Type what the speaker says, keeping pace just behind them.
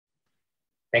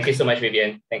Thank you so much,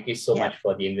 Vivien. Thank you so much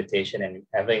for the invitation and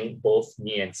having both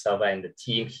me and Salva and the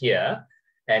team here.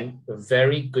 And a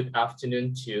very good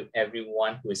afternoon to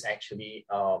everyone who is actually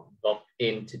logged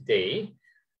in today.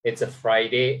 It's a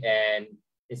Friday and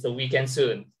it's a weekend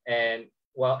soon. And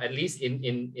well, at least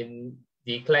in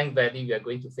the Klang Valley, we are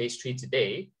going to phase 3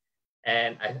 today.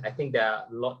 And I think there are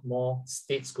a lot more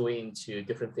states going into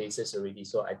different phases already.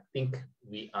 So I think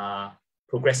we are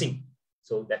progressing.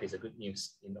 So that is a good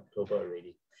news in October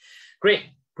already. Great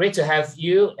to have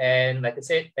you. And like I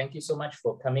said, thank you so much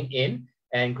for coming in.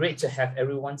 And great to have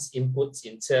everyone's inputs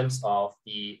in terms of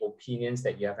the opinions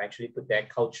that you have actually put there,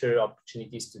 culture,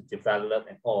 opportunities to develop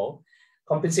and all.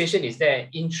 Compensation is there.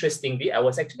 Interestingly, I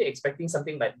was actually expecting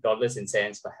something like dollars and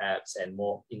cents perhaps and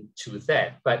more into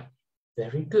that, but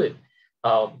very good.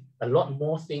 A lot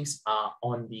more things are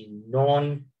on the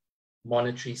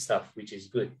non-monetary stuff, which is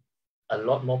good. A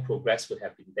lot more progress would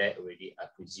have been there already, I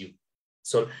presume.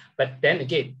 So, but then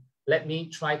again, let me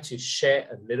try to share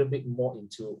a little bit more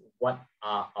into what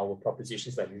are our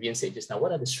propositions, like Vivien said just now.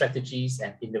 What are the strategies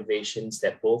and innovations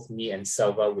that both me and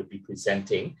Salva would be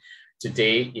presenting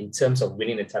today in terms of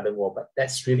winning the talent war? But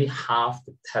that's really half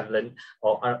the talent,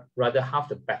 or rather half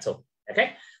the battle,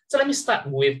 okay? So let me start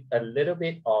with a little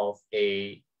bit of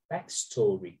a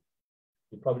backstory.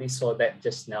 You probably saw that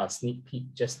just now, a sneak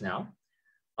peek just now.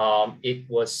 It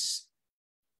was,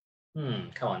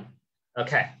 come on.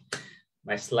 Okay,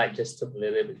 my slide just took a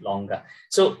little bit longer.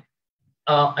 So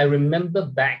I remember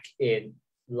back in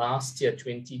last year,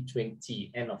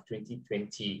 2020, end of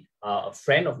 2020, a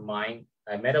friend of mine,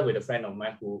 I met up with a friend of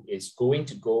mine who is going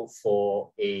to go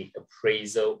for a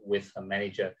appraisal with her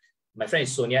manager. My friend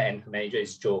is Sonia and her manager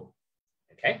is Joe,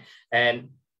 okay? And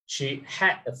she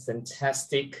had a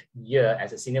fantastic year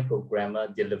as a senior programmer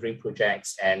delivering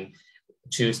projects and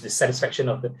to the satisfaction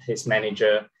of his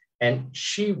manager. And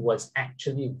she was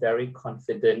actually very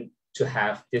confident to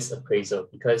have this appraisal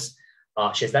because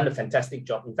she has done a fantastic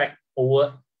job. In fact,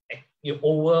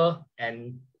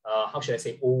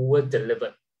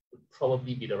 over-delivered would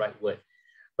probably be the right word.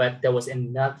 But there was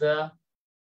another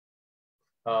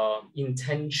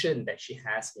intention that she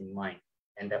has in mind,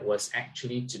 and that was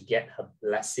actually to get her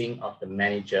blessing of the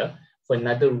manager for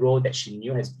another role that she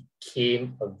knew has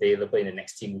became available in the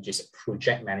next team, which is a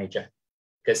project manager.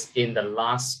 Because in the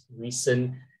last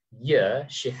recent year,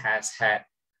 she has had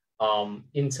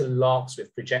interlocks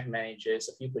with project managers,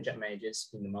 a few project managers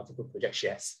in the multiple projects she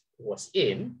was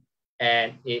in,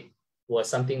 and it was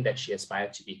something that she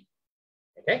aspired to be.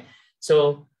 Okay,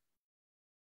 so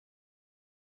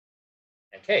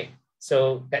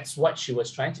that's what she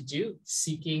was trying to do,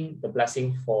 seeking the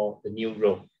blessing for the new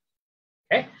role.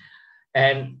 Okay,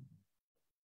 and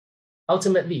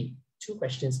ultimately, two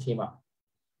questions came up.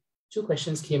 Two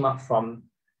questions came up from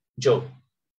Joe.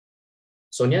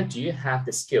 Sonia, do you have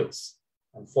the skills?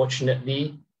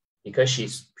 Unfortunately, because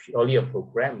she's purely a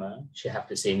programmer, she had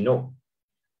to say no.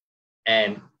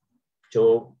 And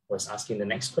Joe was asking the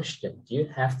next question, do you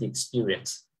have the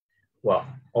experience? Well,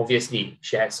 obviously,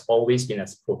 she has always been a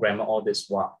programmer all this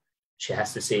while. She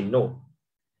has to say no.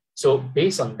 So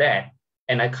based on that,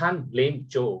 and I can't blame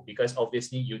Joe because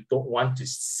obviously you don't want to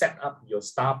set up your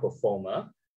star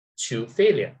performer to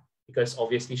failure because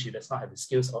obviously she does not have the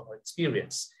skills or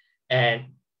experience. And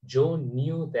Joe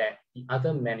knew that the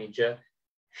other manager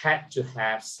had to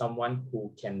have someone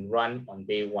who can run on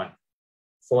day one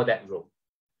for that role.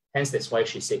 Hence, that's why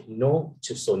she said no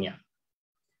to Sonia.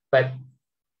 But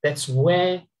that's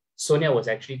where Sonia was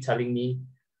actually telling me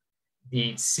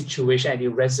the situation, and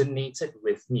it resonated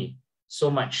with me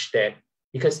so much that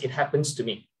because it happens to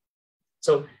me.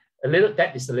 So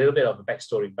that is a little bit of a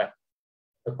backstory, but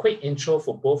a quick intro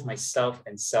for both myself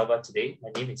and Salva today. My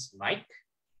name is Mike.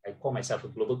 I call myself a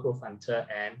global growth hunter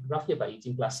and roughly about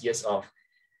 18 plus years of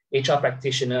HR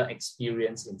practitioner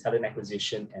experience in talent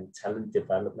acquisition and talent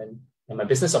development. And my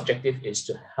business objective is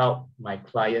to help my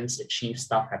clients achieve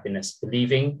staff happiness,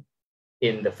 believing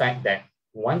in the fact that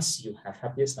once you have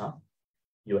happier staff,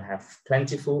 you have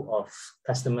plentiful of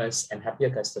customers and happier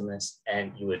customers,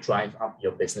 and you will drive up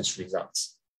your business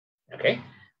results. Okay.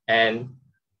 And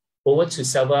over to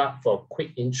Salva for a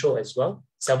quick intro as well.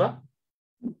 Salva?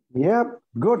 Yeah,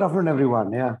 good afternoon,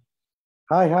 everyone. Yeah.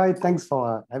 Hi. Thanks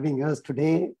for having us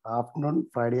today, afternoon,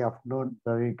 Friday afternoon.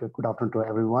 Very good afternoon to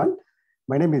everyone.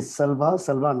 My name is Salva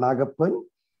Nagappan,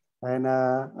 and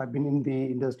I've been in the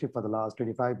industry for the last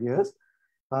 25 years.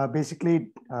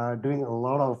 Basically doing a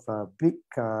lot of big,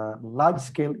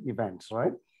 large-scale events,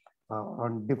 right,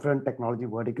 on different technology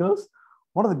verticals.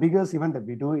 One of the biggest events that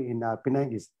we do in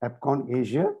Penang is AppCon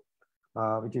Asia,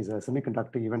 which is a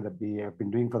semiconductor event that we have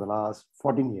been doing for the last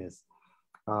 14 years.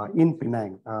 in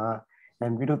Penang.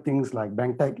 And we do things like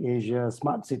BankTech Asia,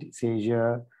 Smart Cities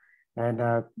Asia,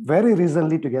 and very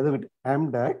recently together with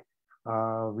AMDEC,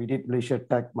 we did Malaysia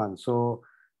Tech Month. So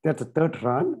that's the third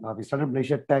run. We started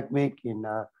Malaysia Tech Week in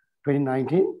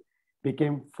 2019,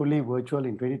 became fully virtual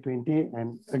in 2020,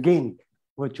 and again,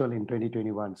 virtual in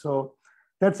 2021. So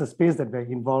that's a space that we're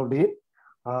involved in.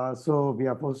 So we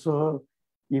have also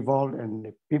evolved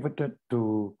and pivoted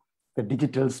to the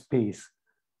digital space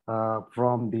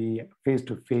from the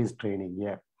face-to-face training.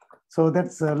 Yeah. So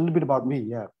that's a little bit about me.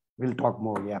 Yeah. We'll talk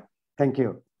more. Yeah. Thank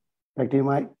you. Back to you,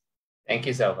 Mike. Thank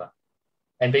you, Selva.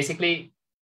 And basically,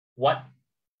 what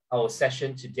our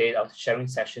session today, our sharing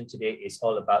session today is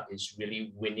all about is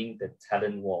really winning the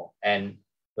talent war. And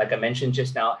like I mentioned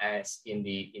just now, as in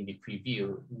the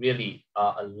preview, really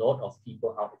a lot of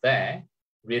people out there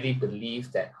really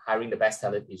believe that hiring the best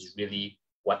talent is really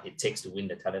what it takes to win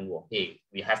the talent war. Hey,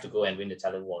 we have to go and win the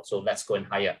talent war. So let's go and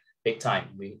hire big time.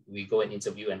 We go and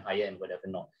interview and hire and whatever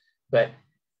not. But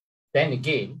then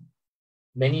again,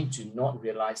 many do not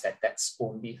realize that that's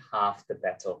only half the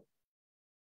battle.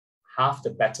 Half the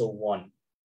battle won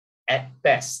at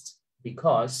best,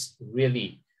 because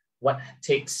really what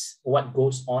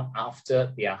goes on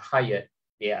after they are hired,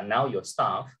 they are now your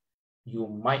staff, you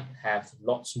might have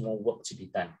lots more work to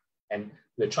be done. And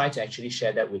we'll try to actually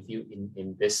share that with you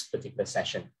in this particular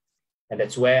session. And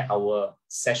that's where our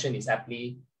session is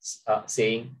aptly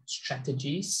saying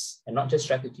strategies, and not just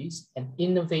strategies, and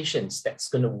innovations that's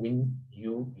going to win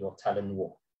you your talent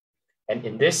war. And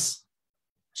in this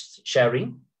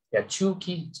sharing, there are two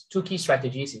key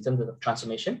strategies in terms of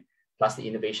transformation, plus the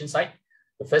innovation side.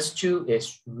 The first two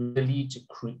is really to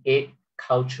create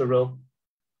cultural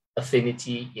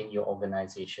affinity in your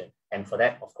organization. And for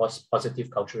that, of course,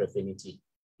 positive cultural affinity.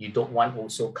 You don't want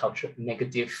also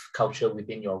negative culture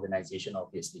within your organization,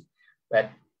 obviously.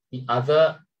 But the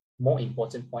other more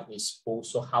important point is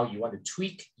also how you want to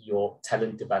tweak your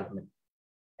talent development.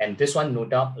 And this one, no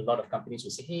doubt, a lot of companies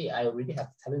will say, hey, I already have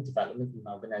talent development in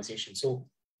my organization. So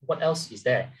what else is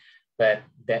there? But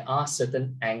there are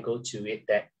certain angles to it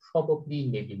that probably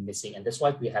may be missing. And that's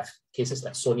why we have cases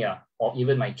like Sonia, or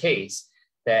even my case,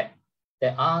 that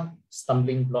there are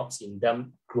stumbling blocks in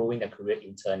them growing their career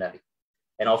internally.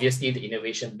 And obviously the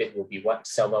innovation bit will be what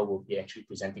Selva will be actually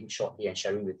presenting shortly and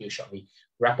sharing with you shortly.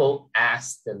 Rappel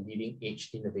as the leading edge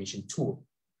innovation tool.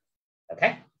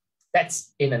 Okay,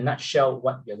 that's in a nutshell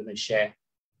what we're going to share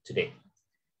today.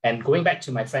 And going back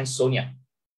to my friend Sonia,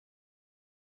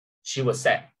 she was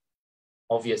sad,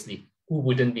 obviously. Who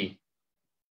wouldn't be?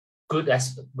 Good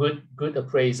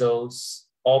appraisals,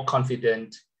 all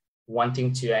confident,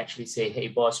 wanting to actually say, hey,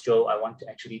 boss Joe, I want to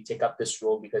actually take up this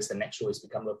role because the next role has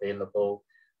become available.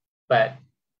 But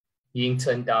being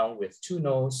turned down with 2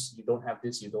 no's, you don't have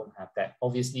this, you don't have that.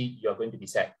 Obviously, you're going to be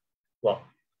sad. Well,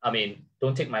 I mean,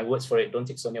 don't take my words for it. Don't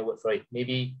take Sonia's word for it.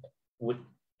 Maybe would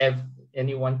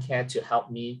anyone care to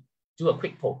help me do a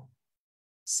quick poll?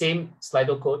 Same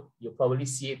Slido code. You'll probably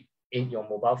see it in your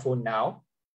mobile phone now.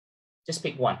 Just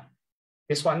pick one.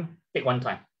 This one, pick one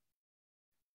time.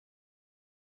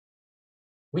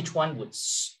 Which one would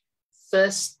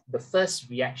the first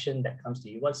reaction that comes to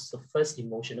you? What's the first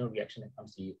emotional reaction that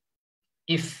comes to you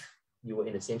if you were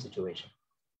in the same situation?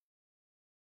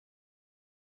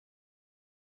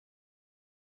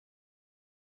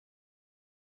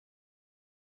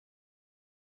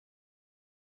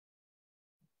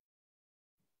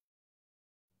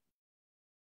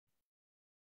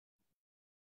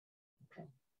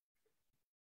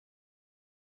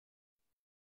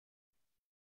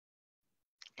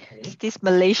 Okay. It's this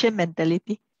Malaysian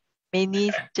mentality.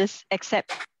 Many just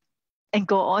accept and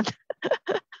go on.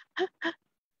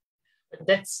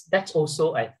 That's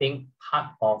also, I think,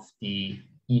 part of the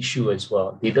issue as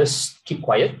well. They just keep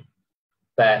quiet,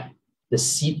 but the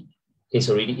seed is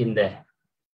already in there.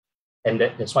 And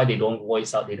that's why they don't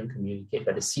voice out, they don't communicate,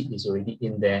 but the seed is already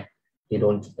in there.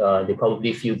 They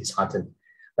probably feel disheartened.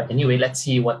 But anyway, let's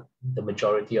see what the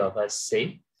majority of us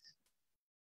say.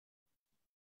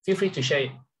 Feel free to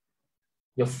share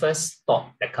your first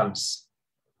thought that comes.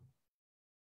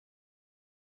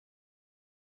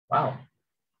 Wow.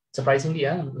 Surprisingly,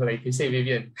 like you say,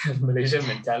 Vivien, Malaysian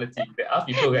mentality, there are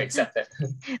people who accept that.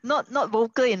 Not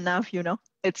vocal enough, you know.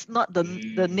 It's not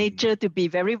the nature to be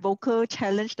very vocal,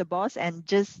 challenge the boss and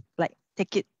just like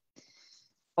take it.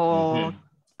 Or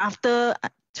after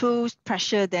too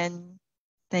pressure, then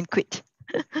quit.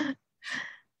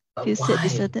 You said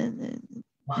this certain.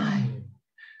 Why?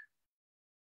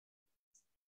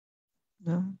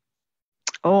 No.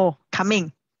 Oh,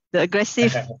 coming. The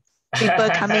aggressive people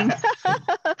coming.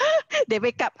 They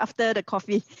wake up after the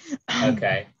coffee.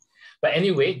 Okay. But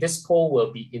anyway, this poll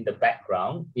will be in the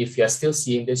background. If you're still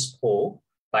seeing this poll,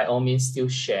 by all means, still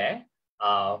share.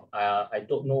 I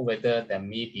don't know whether there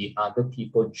may be other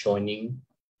people joining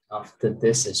after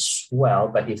this as well,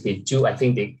 but if they do, I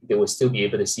think they will still be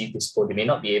able to see this poll. They may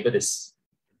not be able to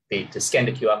scan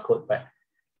the QR code, but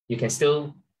you can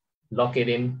still log it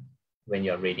in when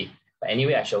you're ready. But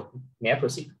anyway, may I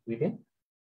proceed, Vivien?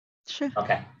 Sure.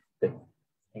 Okay, good.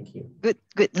 Thank you. Good.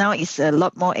 Now it's a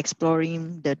lot more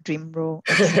exploring the dream role.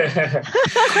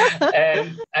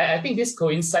 And I think this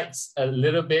coincides a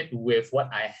little bit with what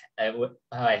I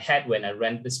had when I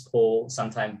ran this poll some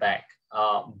time back.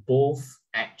 Both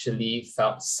actually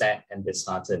felt sad and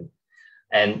disheartened.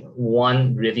 And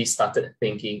one really started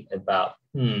thinking about,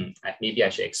 maybe I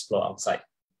should explore outside.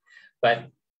 But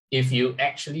if you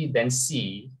actually then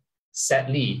see,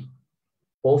 sadly,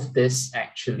 both this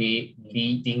actually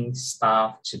leading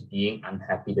staff to being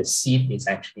unhappy, the seed is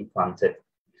actually planted.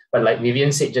 But like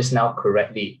Vivien said just now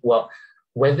correctly, well,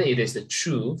 whether it is the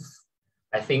truth,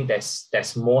 I think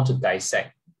there's more to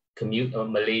dissect.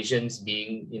 Malaysians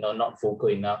being, not vocal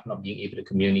enough, not being able to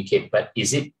communicate, but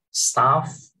is it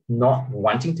staff not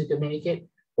wanting to communicate?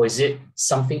 Or is it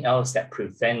something else that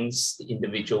prevents the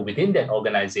individual within their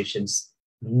organizations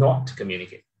not to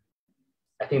communicate?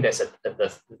 I think there's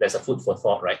a food for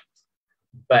thought, right?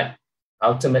 But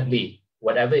ultimately,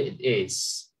 whatever it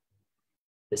is,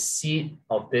 the seed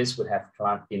of this would have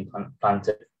been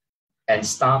planted, and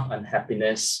staff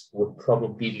unhappiness would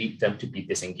probably lead them to be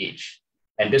disengaged.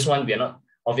 And this one, we're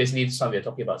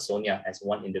talking about Sonia as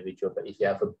one individual, but if you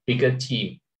have a bigger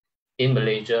team in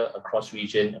Malaysia, across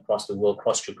region, across the world,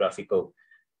 cross geographical,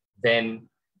 then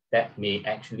that may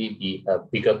actually be a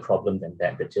bigger problem than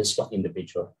that, but just one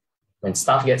individual. When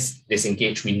staff gets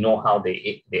disengaged, we know how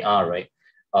they are, right?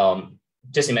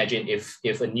 Just imagine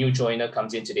if a new joiner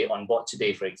comes in today, on board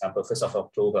today, for example, 1st of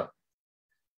October,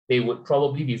 they would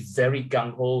probably be very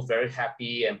gung-ho, very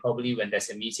happy, and probably when there's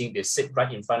a meeting, they sit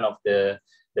right in front of the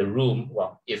room,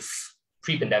 well, if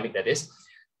pre-pandemic that is,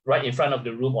 right in front of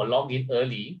the room or log in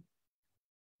early,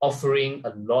 offering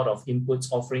a lot of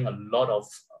inputs, offering a lot of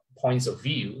points of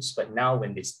views, but now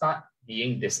when they start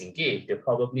being disengaged, they'll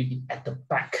probably be at the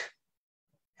back,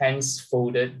 hands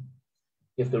folded.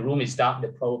 If the room is dark,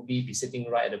 they'll probably be sitting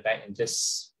right at the back and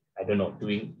just, I don't know,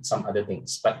 doing some other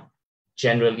things, but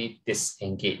generally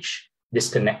disengaged,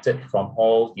 disconnected from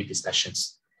all the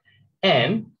discussions.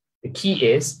 And the key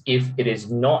is, if it is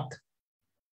not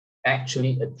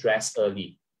actually addressed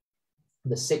early,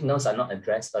 the signals are not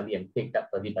addressed early and picked up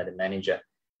early by the manager,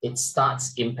 it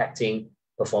starts impacting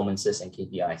performances and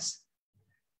KPIs.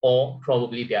 Or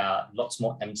probably there are lots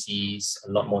more MCs,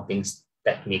 a lot more things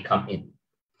that may come in.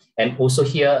 And also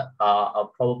here,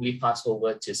 I'll probably pass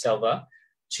over to Selva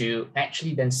to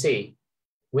actually then say,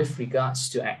 with regards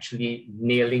to actually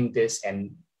nailing this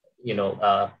and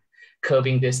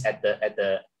curbing this at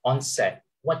the onset,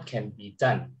 what can be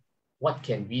done? What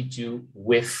can we do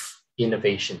with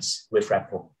innovations, with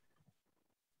Rappel?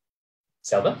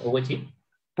 Selva, over to you.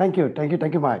 Thank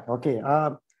you, Mike. Okay.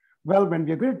 Well, when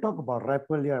we're going to talk about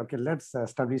Rappel here, okay, let's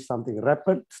establish something.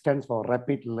 Rappel stands for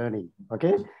rapid learning.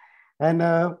 Okay, and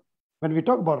when we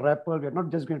talk about Rappel, we're not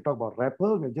just going to talk about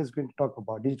Rappel, we're just going to talk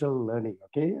about digital learning,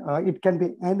 okay? It can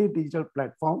be any digital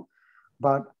platform,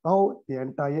 but how the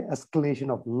entire escalation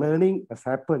of learning has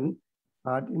happened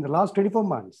in the last 24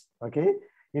 months, okay?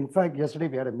 In fact, yesterday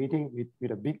we had a meeting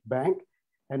with a big bank,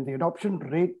 and the adoption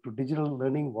rate to digital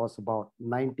learning was about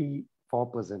 94%.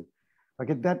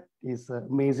 Okay, that is an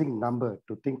amazing number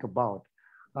to think about.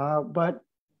 But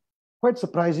quite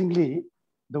surprisingly,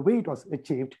 the way it was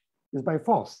achieved is by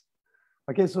force.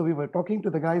 Okay, so we were talking to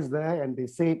the guys there and they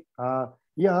said,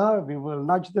 yeah, we will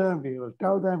nudge them, we will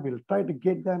tell them, we'll try to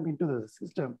get them into the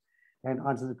system and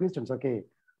answer the questions. Okay,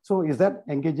 so is that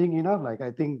engaging enough? Like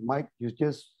I think, Mike, you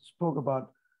just spoke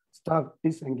about staff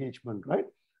disengagement, right?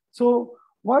 So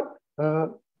what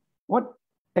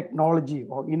technology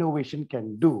or innovation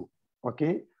can do,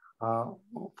 okay, for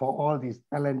all these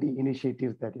L&D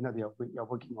initiatives that you're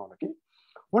working on, okay?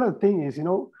 One of the things is,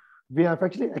 we have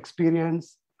actually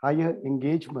experienced higher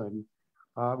engagement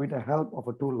with the help of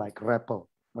a tool like Rappel,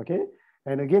 okay?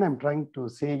 And again, I'm trying to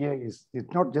say here is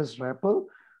it's not just Rappel.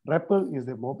 Rappel is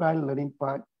the mobile learning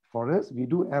part for us. We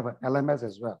do have an LMS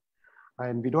as well.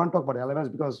 And we don't talk about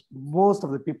LMS because most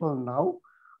of the people now,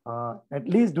 at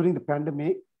least during the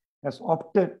pandemic, has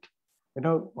opted,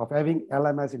 of having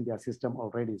LMS in their system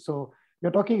already. So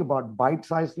we're talking about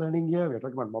bite-sized learning here. We're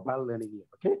talking about mobile learning here,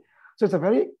 okay? So it's a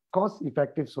very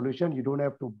cost-effective solution. You don't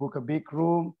have to book a big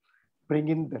room, bring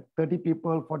in the 30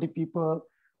 people, 40 people.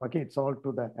 Okay, it's all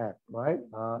to the app, right?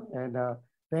 And the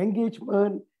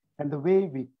engagement and the way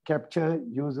we capture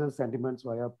user sentiments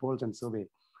via polls and survey.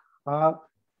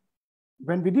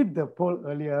 When we did the poll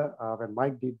earlier, when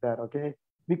Mike did that, okay,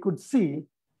 we could see,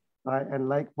 and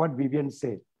like what Vivien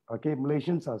said, okay,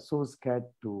 Malaysians are so scared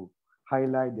to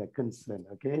highlight their concern,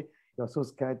 okay? You're so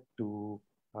scared to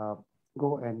go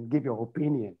and give your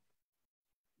opinion,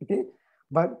 okay?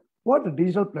 But what a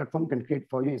digital platform can create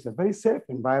for you is a very safe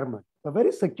environment, a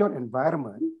very secure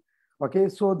environment, okay,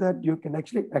 so that you can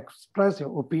actually express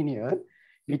your opinion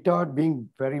without being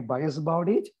very biased about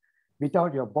it,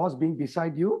 without your boss being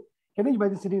beside you. Can you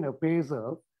imagine sitting in a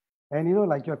appraisal and, you know,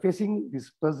 like you're facing this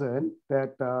person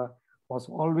that was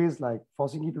always like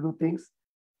forcing you to do things,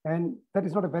 and that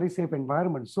is not a very safe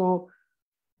environment. So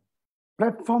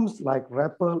platforms like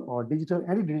Rappel or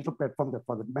any digital platform that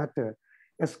for that matter,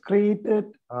 has created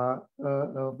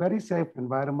a very safe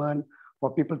environment for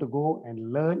people to go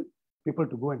and learn, people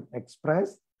to go and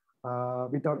express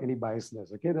without any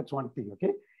biasness, okay? That's one thing,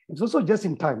 okay? It's also just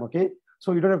in time, okay?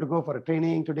 So you don't have to go for a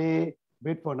training today,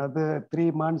 wait for another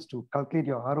 3 months to calculate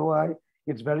your ROI.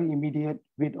 It's very immediate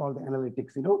with all the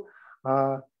analytics, you know.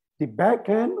 The back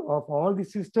end of all the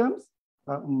systems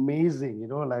are amazing, you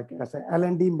know, like as an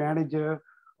L&D manager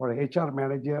or a HR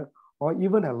manager or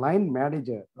even a line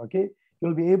manager, okay?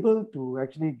 You'll be able to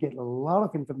actually get a lot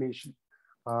of information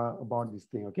about this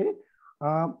thing, okay?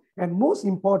 And most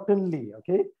importantly,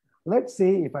 okay, let's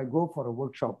say if I go for a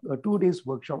workshop, a 2 days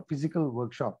workshop, physical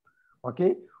workshop,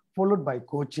 okay, followed by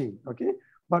coaching, okay?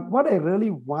 But what I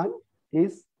really want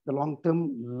is the long-term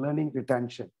learning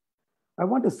retention. I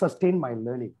want to sustain my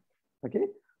learning, okay?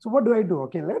 So what do I do?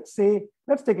 Okay, let's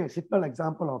take a simple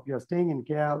example of you're staying in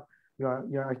KL,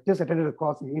 you're just attended a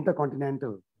course in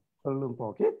Intercontinental, Kuala Lumpur,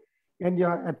 okay? And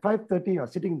you're at 5:30, you're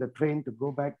sitting in the train to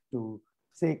go back to,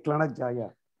 say, Kelana Jaya,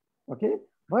 okay?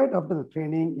 Right after the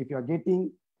training, if you're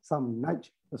getting some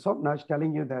nudge, a soft nudge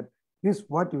telling you that this is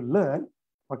what you learn,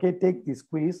 okay, take this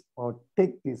quiz or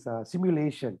take this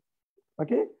simulation,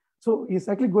 okay? So it's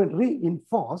actually going to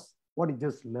reinforce what you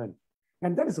just learned.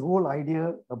 And that is the whole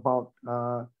idea about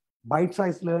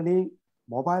bite-sized learning,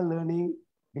 mobile learning,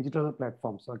 digital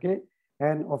platforms, okay?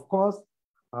 And of course,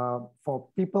 for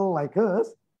people like us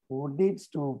who needs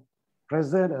to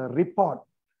present a report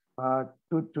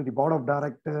to the board of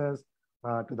directors,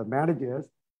 to the managers,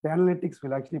 the analytics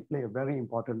will actually play a very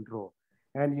important role.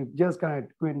 And you just kind of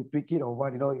go and tweak it or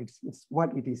what, you know, it's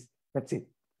what it is, that's it,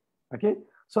 okay?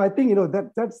 So I think, you know,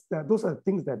 those are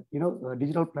things that, you know, a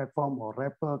digital platform or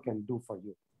Rappel can do for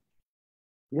you.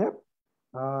 Yep.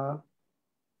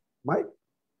 Mike?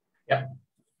 Yeah.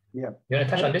 Yeah. You want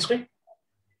to touch on this, Greg?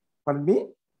 Pardon me?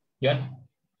 Yeah.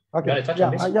 Okay. You want to touch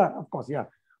on this? Yeah, of course, yeah.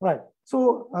 Right.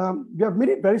 So we have made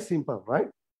it very simple, right?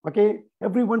 Okay.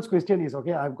 Everyone's question is,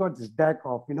 okay, I've got this deck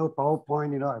of, you know,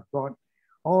 PowerPoint, you know, I've got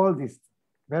all these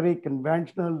very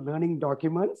conventional learning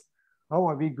documents. How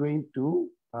are we going to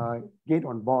get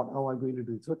on board? How are we going to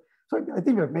do it? So I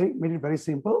think we have made it very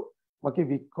simple. Okay,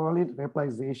 we call it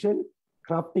Rappelization,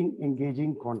 crafting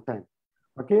engaging content.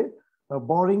 Okay, a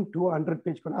boring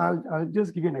 200-page content. I'll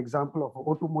just give you an example of an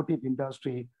automotive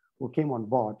industry who came on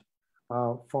board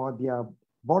for their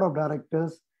board of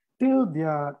directors till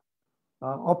their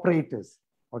operators.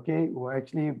 Okay, who are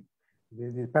actually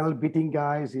the panel beating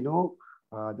guys, you know,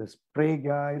 the spray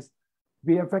guys.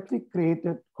 We have actually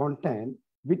created content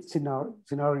with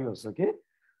scenarios, okay,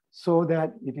 so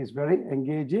that it is very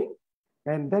engaging,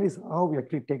 and that is how we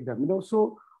actually take them, you know.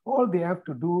 So all they have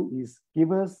to do is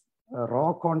give us a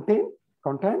raw content,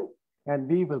 and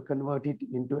we will convert it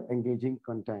into engaging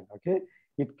content, okay.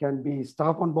 It can be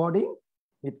staff onboarding.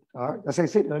 As I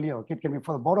said earlier, okay, it can be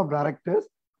for the board of directors,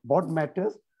 board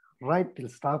matters, right till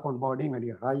staff onboarding. When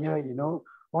you hire, you know,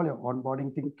 all your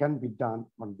onboarding thing can be done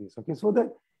on this, okay, so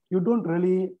that you don't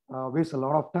really waste a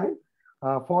lot of time.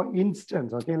 For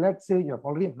instance, okay, let's say you've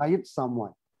already hired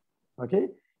someone, okay?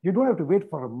 You don't have to wait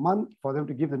for a month for them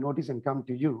to give the notice and come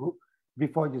to you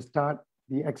before you start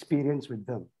the experience with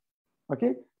them,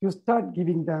 okay? You start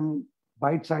giving them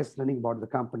bite-sized learning about the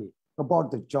company,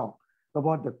 about the job,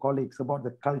 about the colleagues, about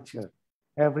the culture,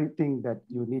 everything that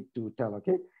you need to tell,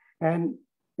 okay? And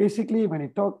basically, when you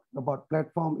talk about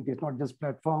platform, it is not just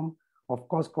platform. Of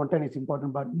course, content is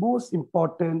important, but most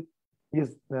important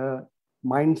is the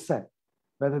mindset,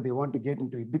 whether they want to get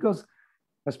into it. Because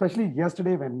especially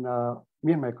yesterday when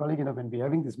me and my colleague, you know, when we're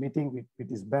having this meeting with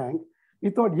this bank, we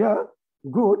thought, yeah,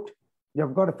 good. You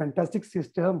have got a fantastic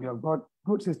system. You have got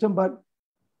good system, but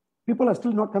people are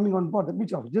still not coming on board. That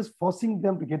means of just forcing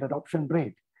them to get adoption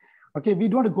rate. Okay, we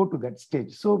don't want to go to that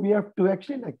stage. So we have to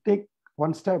actually like take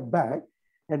one step back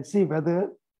and see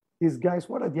whether these guys,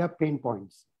 what are their pain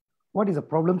points? What is the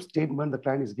problem statement the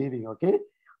client is giving, okay?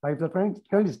 If the parent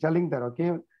is telling that,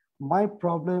 okay, my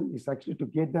problem is actually to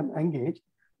get them engaged,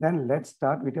 then let's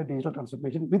start with a digital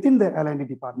transformation within the L&D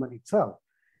department itself,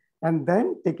 and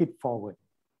then take it forward.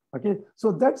 Okay,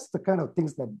 so that's the kind of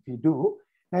things that we do.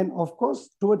 And of course,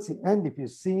 towards the end, if you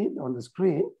see it on the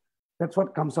screen, that's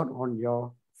what comes out on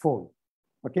your phone.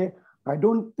 Okay, I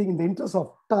don't think in the interest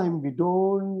of time, we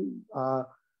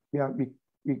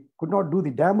could not do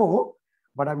the demo,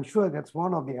 but I'm sure that's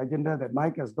one of the agenda that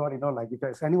Mike has got, like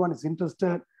if anyone is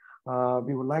interested,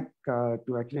 we would like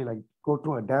to actually go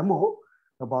through a demo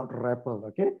about Rappel,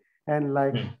 okay? And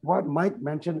what Mike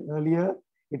mentioned earlier,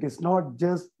 it is not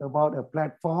just about a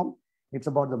platform, it's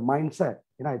about the mindset.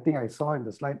 I think I saw in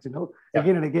the slides,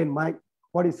 again and again, Mike,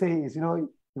 what he's saying is, if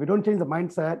you don't change the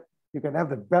mindset, you can have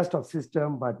the best of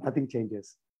system, but nothing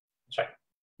changes. That's right.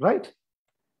 Right?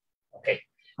 Okay.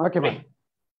 Okay, Mike.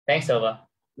 Thanks, Selva.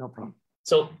 No problem.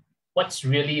 So what's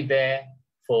really there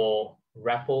for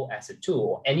Rappel as a tool,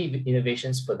 or any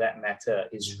innovations for that matter,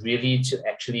 is really to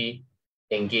actually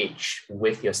engage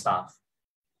with your staff.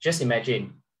 Just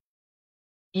imagine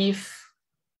if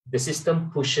the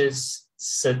system pushes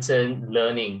certain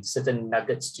learning, certain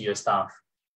nuggets to your staff,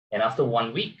 and after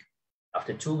 1 week,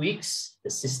 after 2 weeks, the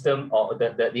system or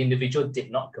the individual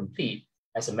did not complete,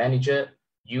 as a manager,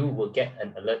 you will get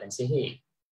an alert and say, hey,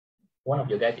 one of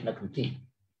your guys did not complete.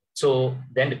 So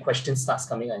then the question starts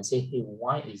coming and say, hey,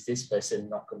 why is this person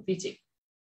not completing?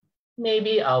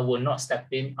 Maybe I will not step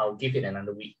in, I'll give it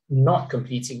another week. Not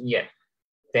completing yet,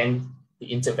 then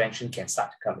the intervention can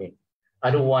start to come in.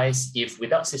 Otherwise, if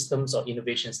without systems or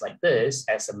innovations like this,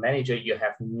 as a manager, you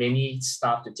have many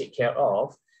staff to take care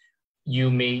of,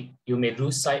 you may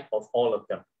lose sight of all of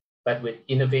them. But with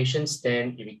innovations,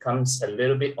 then it becomes a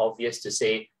little bit obvious to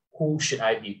say, who should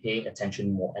I be paying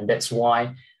attention more? And that's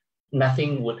why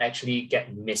nothing would actually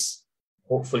get missed,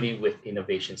 hopefully, with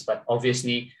innovations. But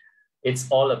obviously, it's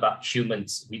all about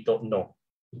humans. We don't know.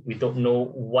 We don't know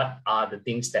what are the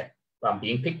things that are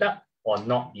being picked up or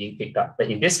not being picked up.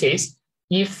 But in this case,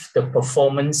 if the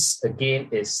performance, again,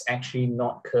 is actually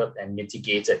not curbed and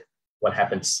mitigated, what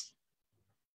happens?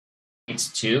 It's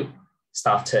to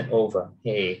staff turnover.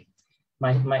 Hey,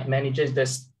 my manager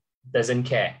just doesn't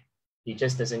care. He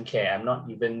just doesn't care.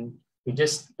 He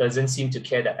just doesn't seem to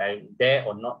care that I'm there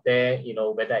or not there,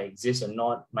 whether I exist or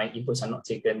not, my inputs are not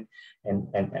taken,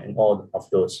 and all of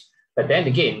those. But then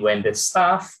again, when the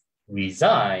staff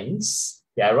resigns,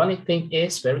 the ironic thing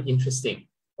is very interesting.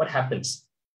 What happens?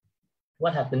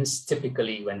 What happens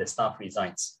typically when the staff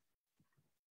resigns?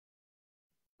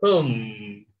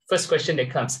 Boom. First question that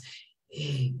comes,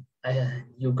 hey,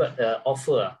 you got the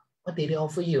offer. What did they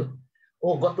offer you?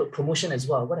 Oh, got promotion as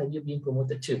well. What are you being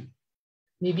promoted to?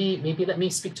 Maybe let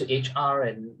me speak to HR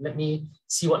and let me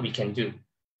see what we can do.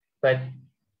 But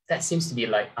that seems to be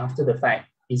like after the fact,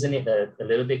 isn't it a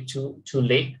little bit too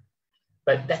late?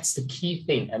 But that's the key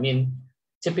thing. I mean,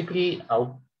 typically,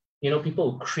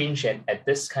 people cringe at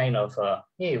this kind of,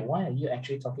 hey, why are you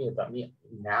actually talking about me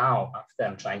now after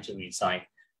I'm trying to resign?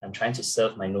 I'm trying to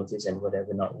serve my notice and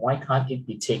whatever not. Why can't it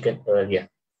be taken earlier?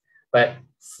 But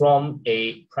from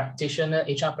a practitioner,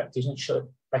 HR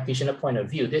practitioner point of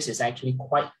view, this is actually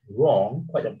quite wrong,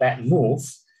 quite a bad move,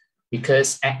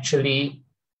 because actually,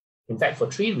 in fact,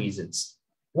 for 3 reasons.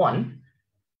 One,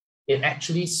 it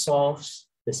actually solves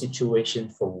the situation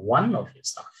for one of your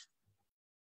staff.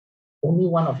 Only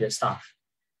one of your staff,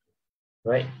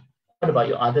 right? What about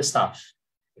your other staff?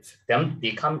 If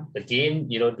they come again,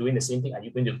 doing the same thing, are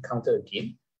you going to counter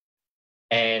again?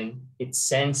 And it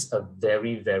sends a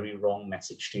very, very wrong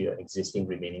message to your existing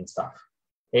remaining staff.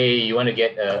 Hey, you want to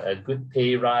get a good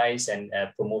pay rise and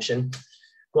a promotion?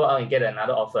 Go out and get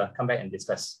another offer. Come back and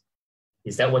discuss.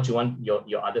 Is that what you want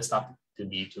your other staff to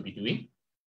be doing?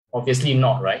 Obviously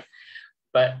not, right?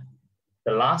 But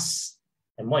the last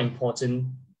and more important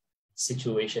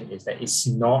situation is that it's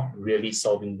not really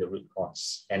solving the root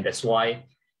cause. And that's why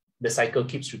the cycle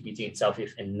keeps repeating itself.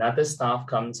 If another staff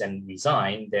comes and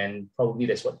resign, then probably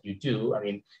that's what you do. I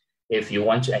mean, if you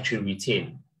want to actually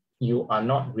retain, you are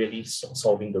not really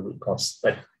solving the root cause.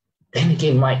 But then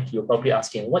again, Mike, you're probably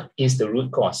asking, what is the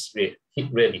root cause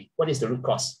really? What is the root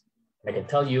cause? I can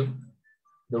tell you,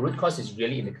 the root cause is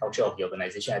really in the culture of the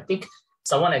organization. I think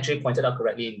someone actually pointed out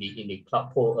correctly in the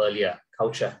club poll earlier,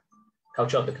 culture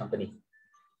of the company.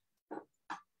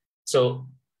 So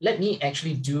let me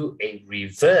actually do a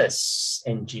reverse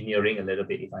engineering a little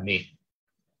bit, if I may.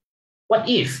 What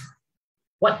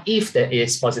if there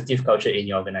is positive culture in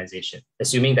your organization?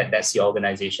 Assuming that that's your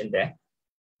organization there,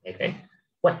 okay?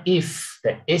 What if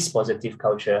there is positive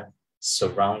culture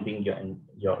surrounding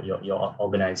your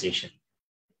organization?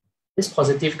 This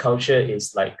positive culture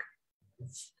is like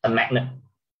a magnet.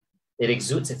 It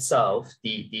exudes itself,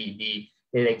 it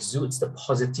exudes the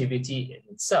positivity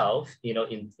in itself,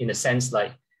 in a sense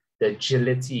like the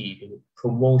agility,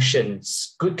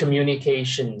 promotions, good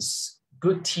communications,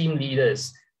 good team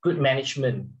leaders, good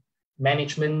management.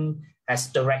 Management has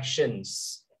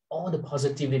directions, all the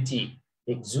positivity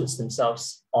exudes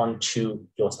themselves onto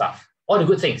your staff. All the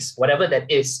good things, whatever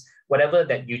that is, whatever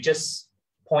that you just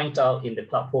point out in the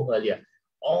club poll earlier,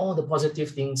 all the positive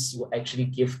things will actually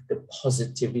give the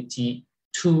positivity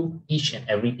to each and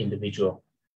every individual,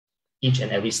 each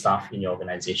and every staff in your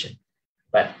organization.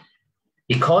 But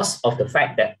because of the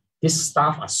fact that these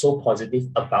staff are so positive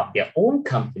about their own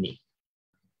company,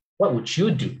 what would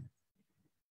you do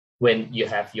when you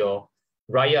have your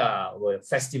Raya or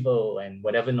festival and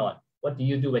whatever not? What do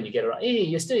you do when you get around? Hey,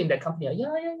 you're still in that company?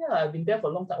 Yeah, I've been there for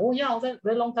a long time. Oh yeah,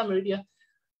 very long time already.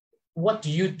 What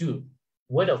do you do?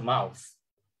 Word of mouth,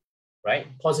 right?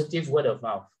 Positive word of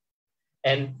mouth.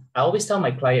 And I always tell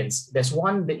my clients, there's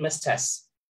one litmus test.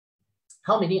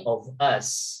 How many of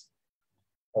us,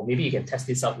 or maybe you can test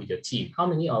this out with your team, how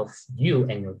many of you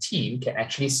and your team can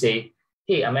actually say,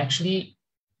 hey, I'm actually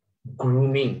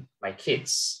grooming my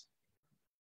kids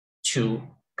to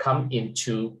come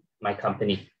into my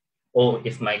company? Or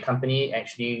if my company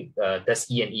actually does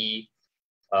E&E,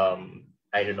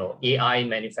 I don't know, AI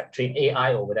manufacturing,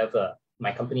 AI or whatever,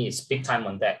 my company is big time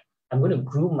on that. I'm going to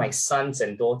groom my sons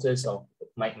and daughters or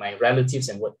my relatives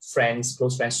and friends,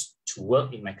 close friends to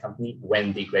work in my company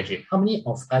when they graduate. How many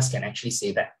of us can actually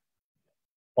say that?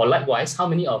 Or likewise, how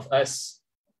many of us,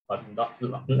 or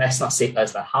let's not say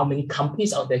us, but how many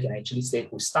companies out there can actually say,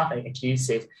 whose staff actually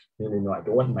say, no, I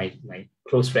don't want my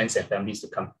close friends and families to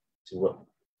come to work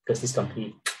because this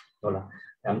company, no,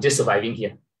 I'm just surviving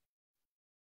here.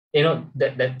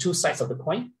 That two sides of the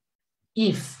coin.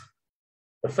 If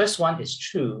the first one is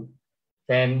true,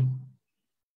 then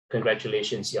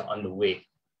congratulations, you're on the way.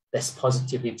 There's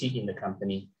positivity in the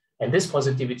company. And this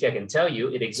positivity, I can tell you,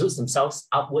 it exudes themselves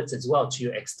outwards as well to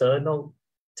your external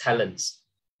talents,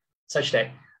 such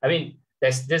that,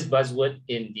 there's this buzzword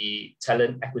in the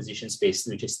talent acquisition space,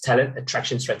 which is talent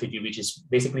attraction strategy, which is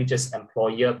basically just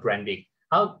employer branding.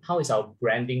 How is our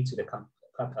branding to the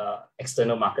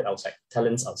external market outside,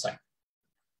 talents outside?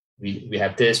 We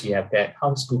have this, we have that.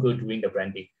 How's Google doing the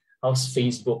branding? How's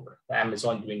Facebook,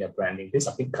 Amazon doing their branding? These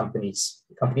are big companies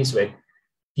where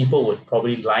people would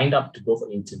probably line up to go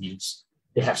for interviews.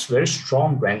 They have very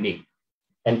strong branding,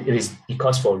 and it is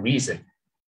because for a reason,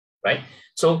 right?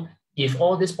 So if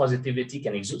all this positivity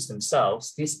can exude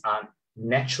themselves, these are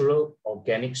natural,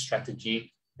 organic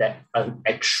strategy that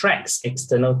attracts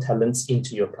external talents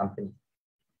into your company.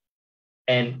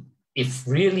 And if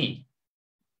really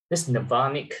this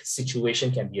nirvanic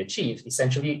situation can be achieved,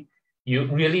 essentially, you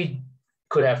really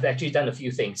could have actually done a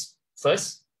few things.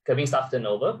 First, curbing staff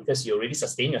turnover, because you already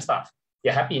sustain your staff.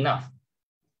 They're happy enough.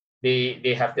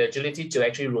 They have the agility to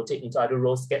actually rotate into other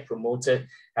roles, get promoted,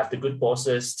 have the good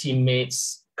bosses,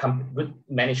 teammates, good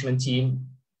management team,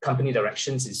 company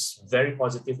directions is very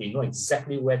positive. They know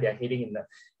exactly where they're heading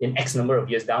in X number of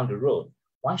years down the road.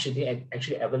 Why should they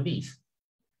actually ever leave,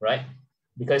 right?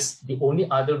 Because the only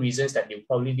other reasons that they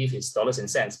probably leave is dollars and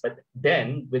cents. But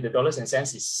then with the dollars and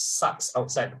cents, it sucks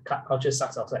outside. Culture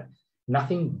sucks outside.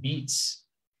 Nothing beats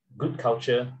good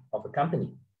culture of a company.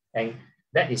 And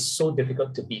that is so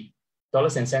difficult to beat.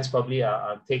 Dollars and cents probably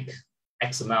take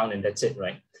X amount and that's it,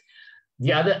 right?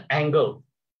 The other angle,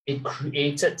 it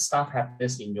created staff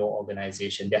happiness in your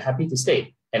organization. They're happy to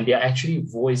stay. And they're actually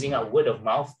voicing out word of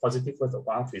mouth, positive word of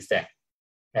mouth is there.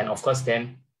 And of course,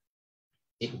 then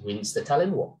it wins the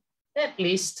talent war, at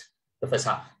least the first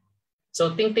half.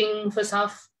 So first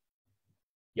half,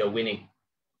 you're winning.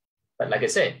 But like I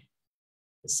said,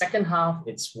 the second half,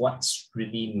 it's what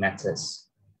really matters,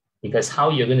 because how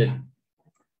you're going to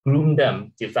groom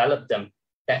them, develop them,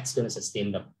 that's going to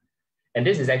sustain them. And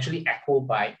this is actually echoed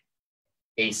by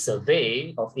a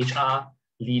survey of HR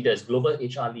leaders, global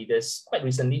HR leaders, quite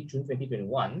recently, June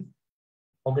 2021.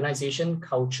 Organization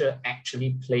culture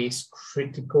actually plays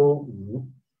critical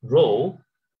role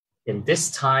in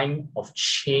this time of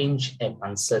change and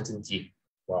uncertainty.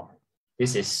 Well,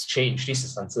 this is change, this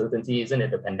is uncertainty, isn't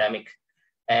it? The pandemic.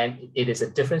 And it is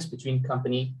a difference between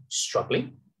company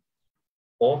struggling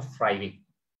or thriving.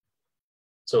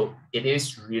 So it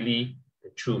is really the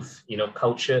truth.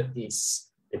 Culture is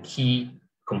the key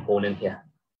component here.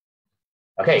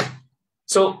 Okay,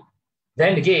 so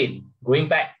then again, going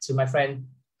back to my friend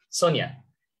Sonia,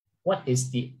 what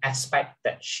is the aspect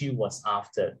that she was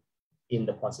after in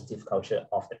the positive culture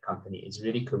of the company? It's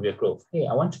really career growth. Hey,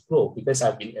 I want to grow because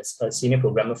I've been a senior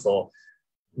programmer for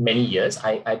many years.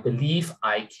 I believe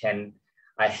I can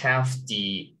I have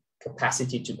the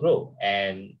capacity to grow,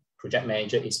 and project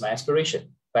manager is my aspiration.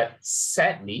 But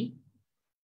sadly,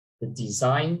 the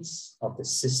designs of the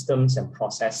systems and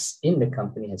process in the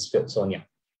company has failed Sonia.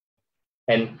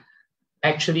 And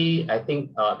actually, I think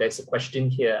there's a question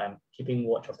here. I'm keeping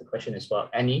watch of the question as well.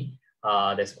 Annie,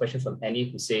 there's a question from Annie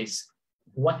who says,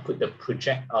 what could the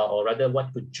project, or rather,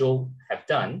 what could Joe have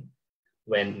done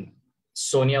when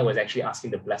Sonia was actually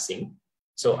asking the blessing?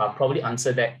 So I'll probably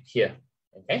answer that here,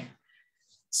 okay?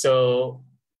 So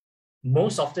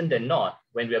most often than not,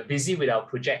 when we are busy with our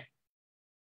project,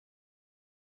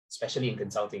 especially in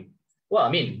consulting, well,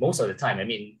 I mean, most of the time, I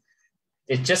mean,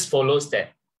 it just follows that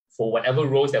for whatever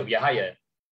roles that we are hired,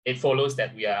 it follows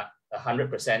that we are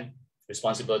 100%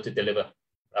 responsible to deliver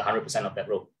 100% of that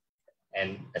role.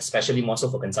 And especially more so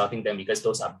for consulting them, because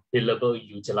those are billable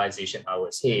utilization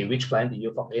hours. Hey, which client did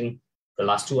you clock in the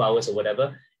last 2 hours or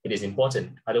whatever? It is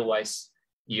important. Otherwise,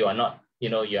 you are not,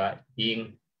 you are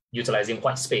utilizing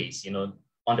white space,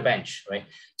 on the bench, right?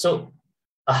 So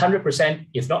 100%,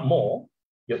 if not more,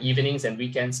 your evenings and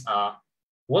weekends are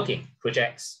working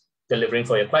projects, delivering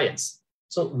for your clients.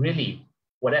 So really,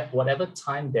 whatever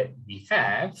time that we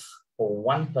have or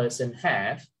one person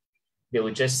have, they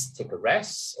will just take a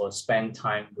rest or spend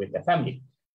time with their family.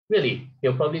 Really,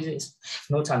 they'll probably say,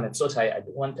 no time, I'm so tired. I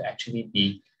don't want to actually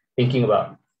be thinking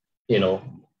about,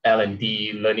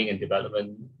 L&D, learning and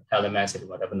development, LMS and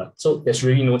whatever not. So there's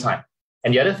really no time.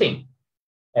 And the other thing,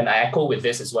 and I echo with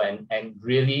this as well, and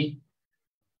really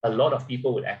a lot of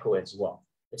people would echo as well,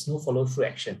 there's no follow-through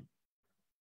action.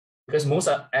 Because most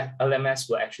LMS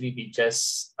will actually be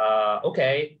just,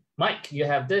 okay, Mike, you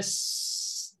have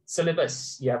this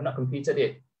syllabus, you have not completed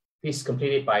it, please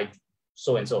complete it by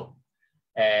so-and-so.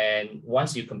 And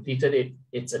once you completed it,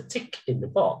 it's a tick in the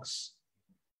box.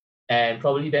 And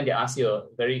probably then they ask you a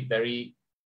very, very,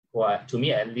 well, to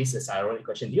me at least, it's an ironic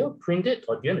question. Do you print it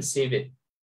or do you want to save it?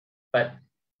 But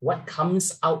what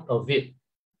comes out of it?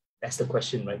 That's the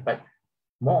question, right? But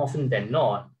more often than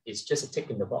not, it's just a tick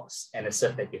in the box and a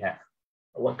cert that you have.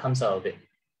 What comes out of it?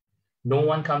 No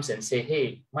one comes and say,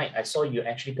 hey, Mike, I saw you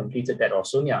actually completed that, or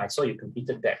Sonia, I saw you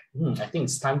completed that. I think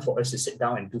it's time for us to sit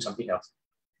down and do something else.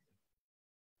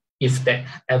 If that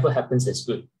ever happens, that's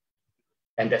good.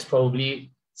 And that's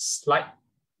probably slight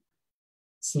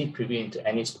sneak preview into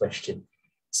Annie's question.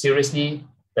 Seriously,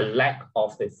 the lack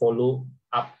of the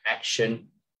follow-up action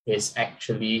is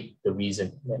actually the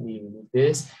reason. Let me remove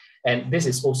this. And this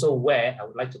is also where I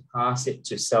would like to pass it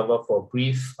to Selva for a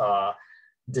brief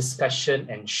discussion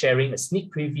and sharing a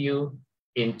sneak preview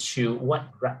into what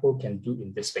Rappel can do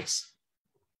in this space.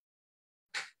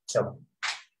 Selva.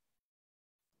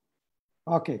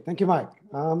 Okay, thank you, Mike.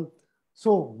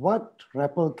 So what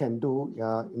Rappel can do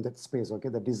in that space, okay,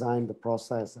 the design, the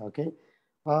process, okay,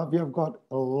 we have got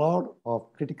a lot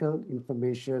of critical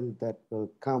information that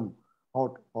will come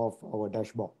out of our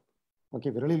dashboard. Okay,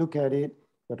 if you really look at it,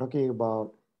 we're talking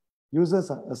about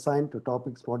users are assigned to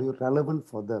topics module relevant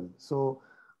for them. So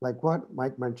like what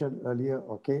Mike mentioned earlier,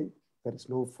 okay, there is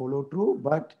no follow through,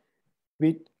 but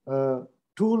with a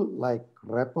tool like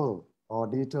Rappel or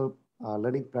digital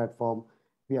learning platform,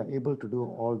 we are able to do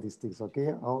all these things,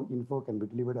 okay? Our info can be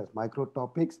delivered as micro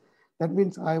topics. That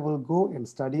means I will go and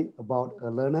study about a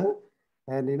learner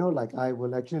and, like I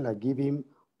will actually like give him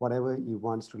whatever he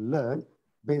wants to learn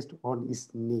based on his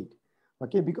need,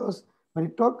 okay? Because when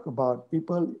you talk about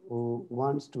people who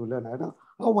wants to learn, I know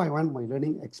how I want my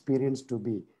learning experience to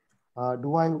be.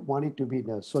 Do I want it to be in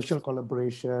a social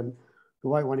collaboration?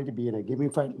 Do I want it to be in a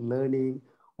gamified learning?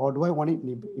 Or do I want it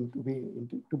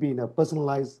to be in a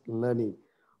personalized learning?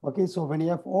 Okay, so when you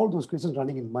have all those questions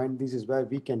running in mind, this is where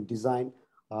we can design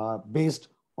based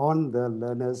on the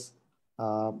learner's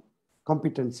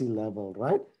competency level,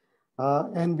 right?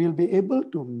 And we'll be able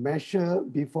to measure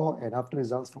before and after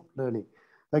results from learning.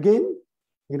 Again,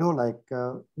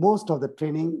 most of the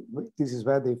training, this is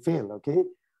where they fail, okay?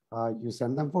 You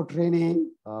send them for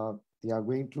training, they are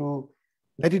going through,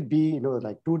 let it be,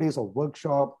 like 2 days of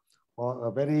workshop or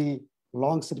a very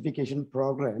long certification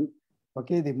program.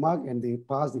 Okay, they mark and they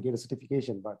pass, they get a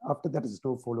certification, but after that is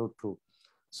no follow through.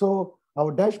 So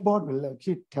our dashboard will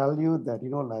actually tell you that,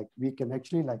 like we can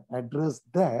actually like address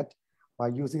that by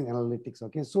using analytics.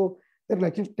 Okay, so that will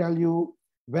actually tell you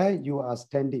where you are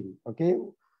standing. Okay,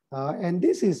 and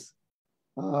this is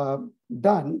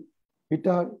done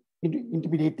without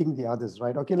intimidating the others,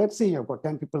 right? Okay, let's say you've got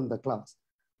 10 people in the class.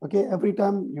 Okay, every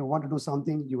time you want to do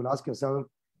something, you will ask yourself,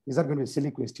 is that going to be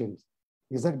silly questions?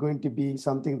 Is that going to be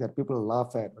something that people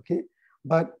laugh at, okay?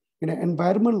 But in an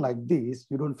environment like this,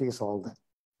 you don't face all that,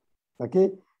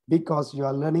 okay? Because you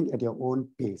are learning at your own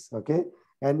pace, okay?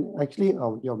 And actually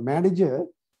your manager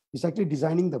is actually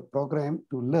designing the program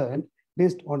to learn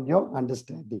based on your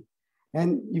understanding.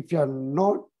 And if you're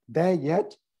not there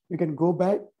yet, you can go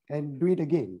back and do it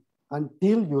again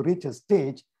until you reach a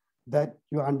stage that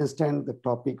you understand the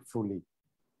topic fully.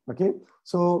 Okay,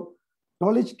 so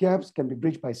knowledge gaps can be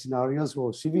bridged by scenarios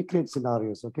or CV-create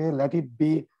scenarios. Okay, let it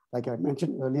be, like I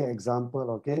mentioned earlier, example,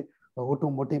 okay, the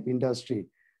automotive industry.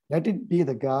 Let it be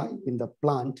the guy in the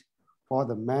plant or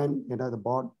the man, the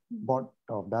board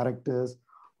of directors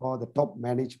or the top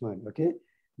management, okay?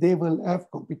 They will have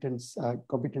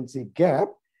competency gap,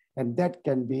 and that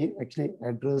can be actually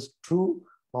addressed through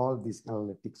all these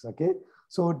analytics, okay?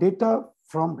 So data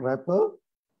from wrapper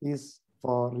is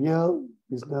for real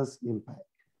business impact,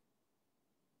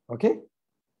 okay?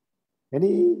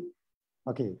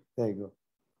 Okay, there you go.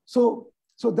 So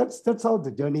that's how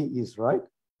the journey is, right?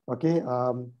 Okay,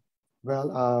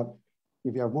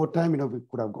 if you have more time, we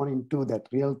could have gone into that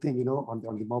real thing, on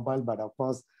the mobile, but of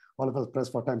course, all of us press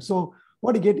for time. So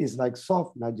what you get is like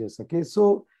soft nudges, okay?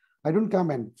 So I don't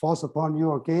come and force upon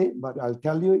you, okay? But I'll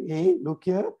tell you, hey, look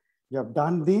here, you have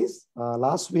done this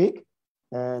last week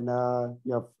and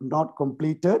you have not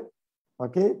completed,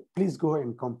 okay? Please go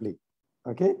and complete,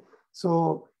 okay?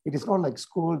 So it is not like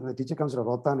school, the teacher comes to the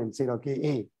rotan and said, okay,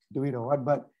 hey, do it or what,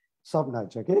 but soft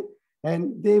nudge, okay?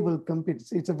 And they will compete.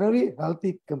 It's a very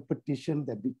healthy competition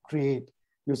that we create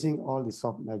using all the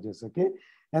soft nudges, okay?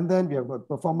 And then we have got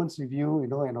performance review,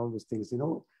 and all those things,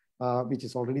 which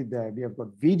is already there. We have got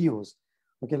videos.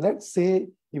 Okay, let's say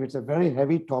if it's a very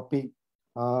heavy topic,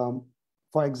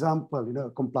 for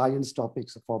example, compliance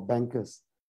topics for bankers,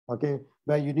 okay,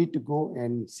 where you need to go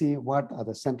and see what are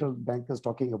the central bankers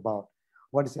talking about,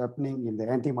 what is happening in the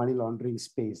anti-money laundering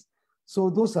space. So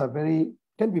those are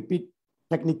can be bit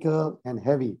technical and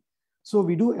heavy. So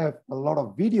we do have a lot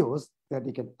of videos that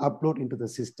you can upload into the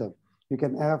system. You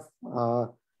can have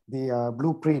the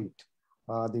blueprint,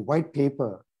 the white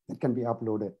paper that can be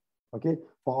uploaded, okay,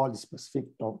 for all the specific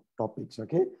topics,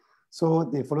 okay? So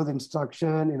they follow the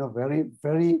instruction, very,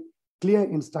 very clear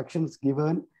instructions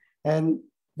given. And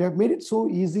they have made it so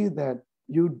easy that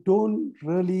you don't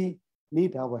really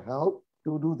need our help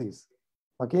to do this,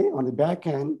 okay? On the back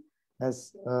end,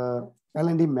 as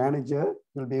L&D manager,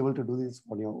 you'll be able to do this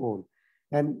on your own.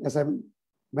 And as I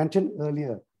mentioned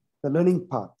earlier, the learning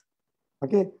path,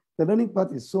 okay? The learning path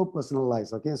is so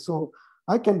personalized, okay? So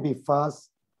I can be fast,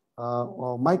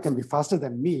 or Mike can be faster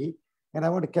than me, and I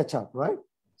want to catch up, right?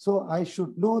 So I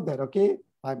should know that, okay,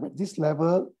 I'm at this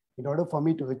level. In order for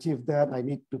me to achieve that, I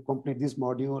need to complete this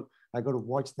module. I got to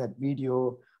watch that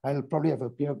video. I'll probably have a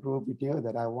peer group here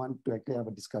that I want to actually have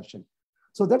a discussion.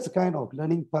 So that's the kind of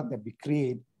learning path that we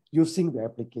create using the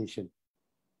application.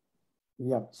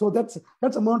 Yeah, so that's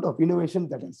amount of innovation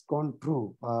that has gone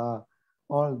through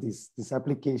all this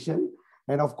application.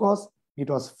 And of course, it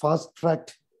was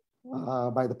fast-tracked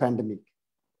by the pandemic.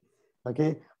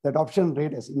 Okay, the adoption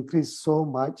rate has increased so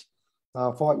much.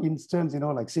 For instance,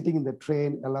 like sitting in the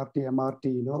train, LRT,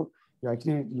 MRT, you're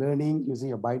actually learning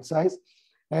using a bite size.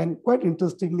 And quite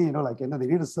interestingly, they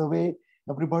did a survey.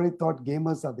 Everybody thought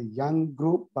gamers are the young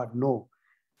group, but no.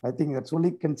 I think that's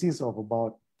only consists of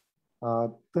about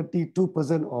 32%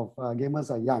 of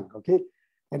gamers are young, okay?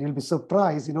 And you'll be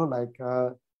surprised,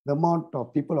 the amount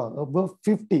of people are above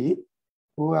 50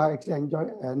 who are actually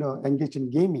engaged in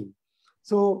gaming.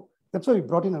 So that's why we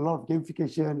brought in a lot of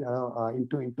gamification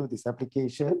into this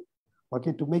application,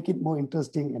 okay, to make it more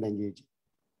interesting and engaging.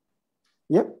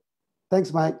 Yep.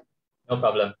 Thanks, Mike. No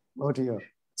problem. Over to you.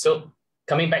 So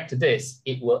coming back to this,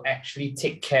 it will actually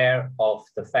take care of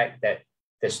the fact that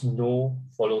there's no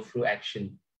follow-through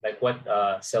action. Like what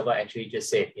Selva actually just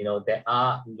said, there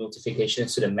are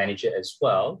notifications to the manager as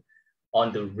well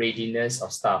on the readiness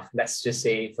of staff. Let's just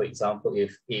say, for example,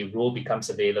 if a role becomes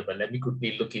available, let me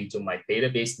quickly look into my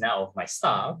database now of my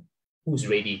staff. Who's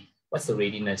ready? What's the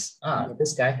readiness?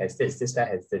 This guy has this guy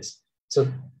has this. So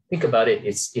think about it.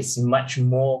 It's much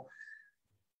more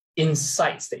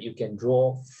insights that you can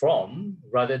draw from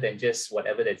rather than just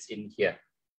whatever that's in here.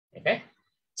 Okay,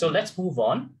 so let's move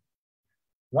on.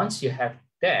 Once you have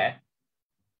that,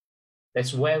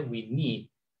 that's where we need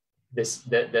this.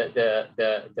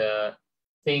 The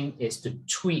thing is to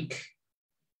tweak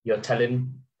your talent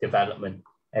development,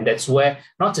 and that's where,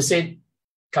 not to say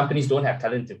companies don't have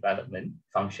talent development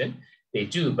function, they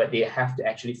do, but they have to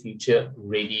actually future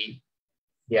ready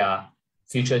their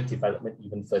future development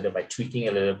even further by tweaking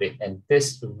a little bit. And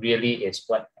this really is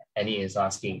what Annie is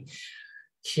asking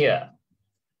here.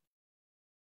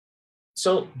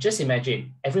 So just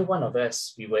imagine, every one of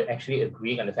us, we were actually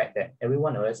agreeing on the fact that every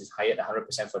one of us is hired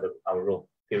 100% for our role,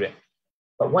 period.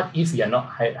 But what if we are not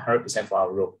 100% for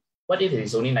our role? What if it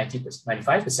is only 90%,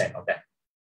 95% of that?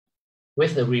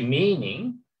 With the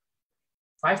remaining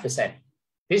 5%,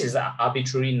 this is an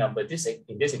arbitrary number. In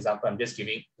this example, I'm just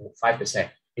giving 5%.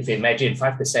 If you imagine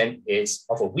 5% is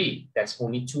of a week, that's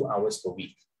only 2 hours per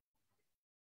week.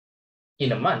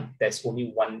 In a month, that's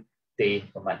only 1 day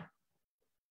per month.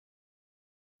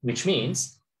 Which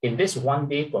means in this 1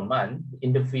 day per month, the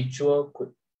individual could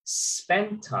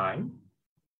spend time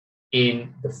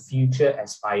in the future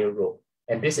aspire role.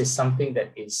 And this is something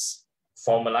that is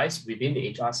formalized within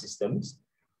the HR systems,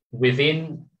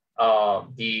 within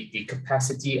the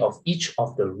capacity of each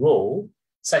of the role,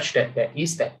 such that there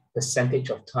is that percentage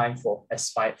of time for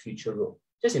aspired future role.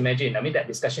 Just imagine, I mean, that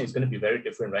discussion is going to be very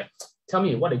different, right? Tell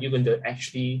me, what are you going to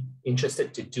actually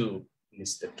interested to do,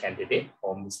 Mr. Candidate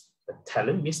or Miss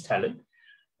Talent?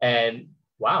 And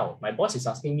wow, my boss is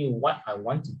asking me what I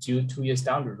want to do 2 years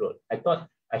down the road. I thought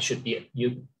I should be,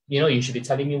 you should be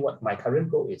telling me what my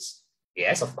current goal is.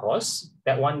 Yes, of course,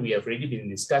 that one we have already been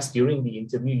discussed during the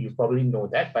interview. You probably know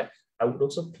that, but I would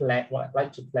also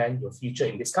like to plan your future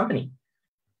in this company.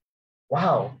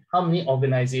 Wow, how many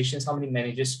organizations, how many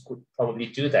managers could probably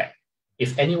do that?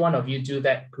 If any one of you do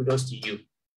that, kudos to you.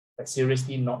 But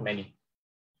seriously, not many.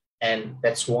 And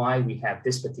that's why we have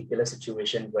this particular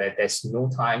situation where there's no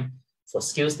time for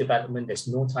skills development, there's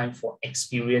no time for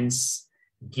experience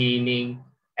gaining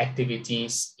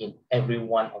activities in every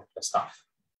one of the staff.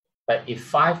 But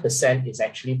if 5% is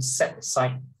actually set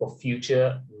aside for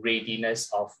future readiness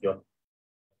of your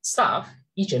staff,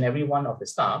 each and every one of the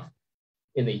staff,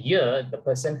 in a year, the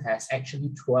person has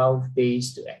actually 12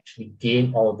 days to actually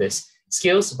gain all this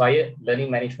skills via learning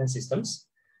management systems.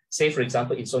 Say, for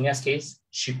example, in Sonia's case,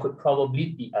 she could probably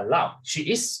be allowed. She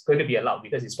is going to be allowed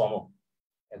because it's formal.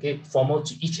 Okay, formal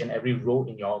to each and every role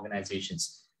in your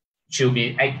organizations. She'll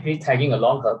be actually tagging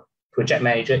along her project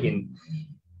manager in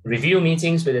review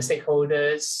meetings with the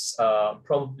stakeholders,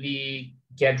 probably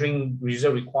gathering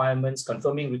user requirements,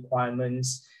 confirming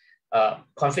requirements,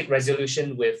 conflict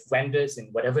resolution with vendors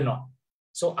and whatever not.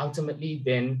 So ultimately,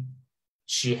 then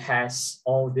she has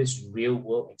all this real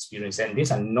world experience, and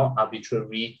these are not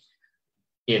arbitrary,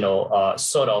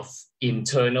 sort of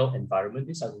internal environment.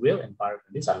 These are real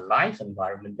environment. These are life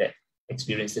environment that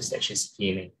experiences that she's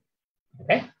gaining.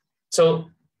 Okay, so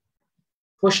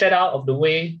push that out of the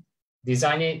way.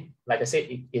 Design it, like I said,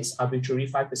 it is arbitrary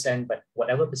 5%, but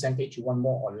whatever percentage you want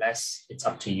more or less, it's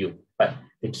up to you. But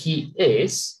the key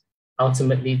is,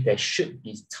 ultimately, there should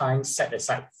be time set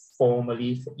aside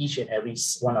formally for each and every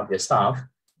one of your staff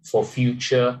for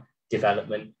future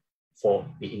development for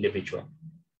the individual.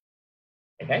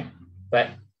 Okay? But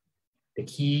the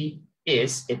key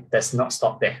is it does not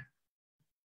stop there.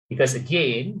 Because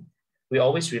again, we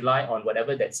always rely on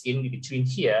whatever that's in between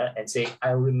here and say, I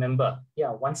remember.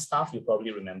 Yeah, one staff you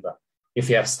probably remember. If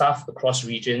you have staff across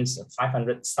regions,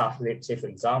 500 staff, let's say, for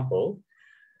example,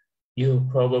 you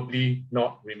probably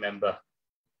not remember.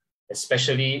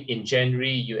 Especially in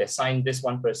January, you assign this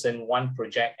one person one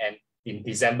project, and in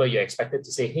December, you're expected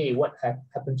to say, hey, what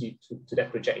happened to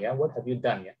that project? Yeah, what have you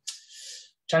done? Yeah,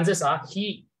 chances are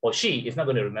he or she is not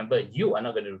going to remember. You are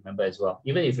not going to remember as well.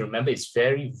 Even if you remember, it's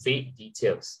very vague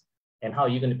details. And how are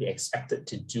you going to be expected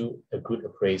to do a good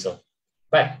appraisal?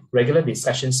 But regular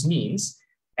discussions means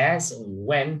as and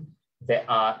when there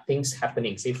are things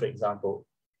happening, say, for example,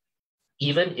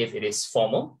 even if it is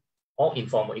formal or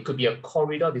informal, it could be a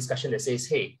corridor discussion that says,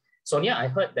 hey, Sonia, I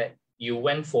heard that you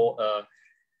went for a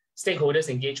stakeholders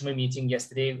engagement meeting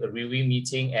yesterday, a review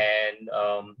meeting, and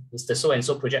Mr.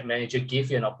 So-and-so project manager gave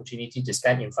you an opportunity to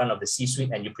stand in front of the C-suite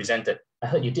and you presented. I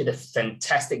heard you did a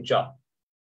fantastic job.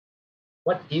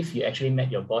 What if you actually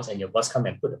met your boss and your boss come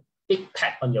and put a big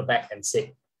pat on your back and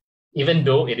say, even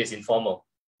though it is informal,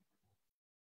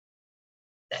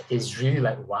 that is really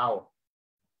like, wow,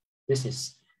 this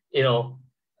is,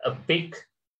 a big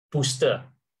booster,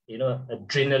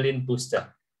 adrenaline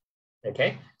booster.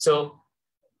 Okay, so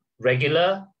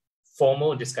regular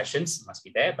formal discussions must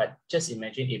be there, but just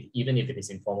imagine even if it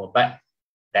is informal, but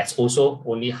that's also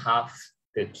only half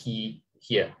the key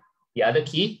here. The other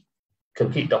key,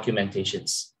 complete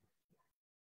documentations.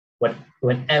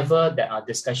 Whenever there are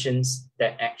discussions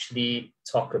that actually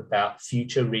talk about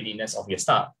future readiness of your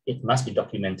staff, it must be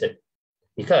documented.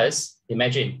 Because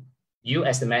imagine, you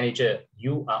as the manager,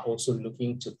 you are also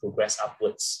looking to progress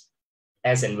upwards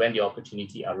as and when the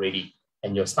opportunity are ready.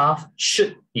 And your staff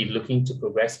should be looking to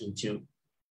progress into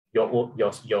your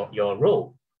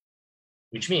role,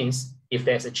 which means if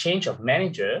there's a change of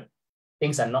manager,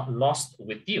 things are not lost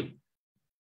with you.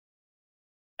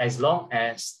 as long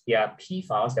as their P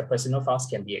files, their personal files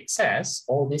can be accessed,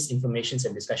 all these informations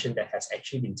and discussion that has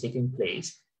actually been taking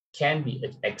place can be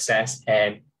accessed,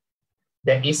 and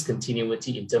there is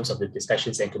continuity in terms of the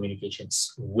discussions and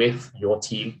communications with your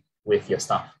team, with your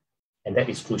staff. And that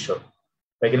is crucial.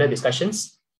 Regular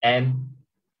discussions and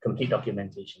complete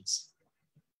documentations.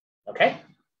 Okay?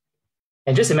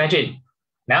 And just imagine,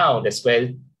 now that's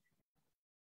where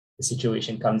the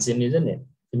situation comes in, isn't it?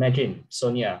 Imagine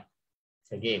Sonia,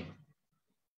 again,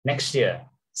 next year,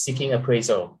 seeking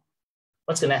appraisal.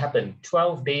 What's going to happen?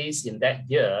 12 days in that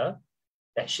year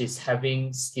that she's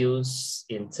having skills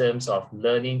in terms of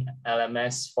learning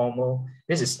LMS formal.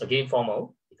 This is again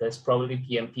formal because probably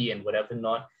PMP and whatever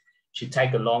not, she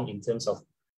tag along in terms of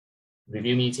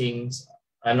review meetings.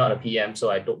 I'm not a PM, so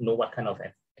I don't know what kind of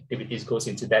activities goes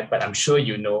into that, but I'm sure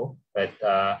you know, but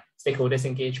stakeholders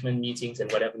engagement meetings and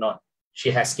whatever not.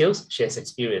 She has skills, she has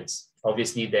experience.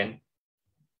 Obviously then,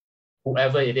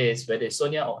 whoever it is, whether it's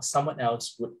Sonia or someone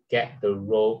else, would get the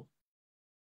role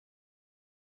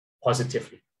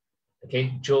positively.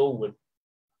 Okay, Joe would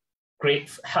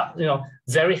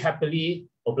very happily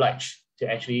oblige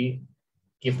to actually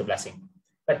give the blessing.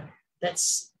 But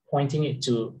that's pointing it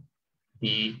to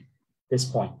this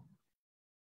point.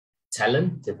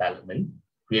 Talent development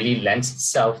really lends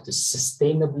itself to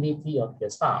sustainability of your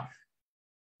staff.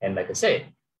 And like I said,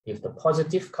 if the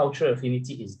positive cultural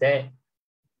affinity is there,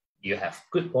 you have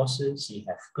good bosses, you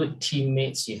have good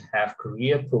teammates, you have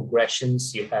career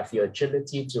progressions, you have your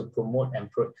agility to promote and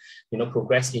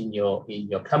progress in your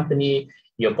company.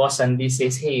 Your boss suddenly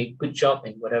says, hey, good job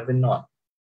and whatever not.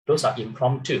 Those are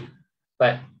impromptu,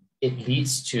 but it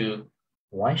leads to,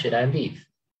 why should I leave?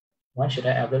 Why should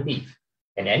I ever leave?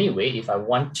 And anyway, if I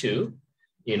want to,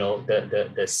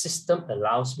 the system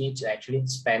allows me to actually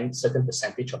spend certain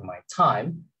percentage of my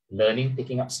time learning,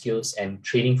 picking up skills and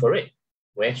training for it.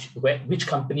 Which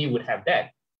company would have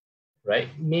that, right?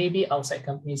 Maybe outside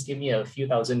companies give me a few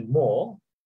thousand more,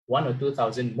 1,000 or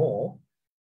 2,000 more,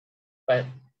 but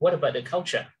what about the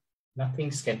culture?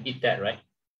 Nothing can beat that, right?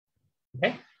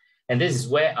 Okay, and this is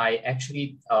where I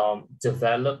actually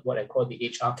developed what I call the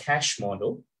HR cash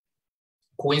model.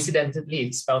 Coincidentally,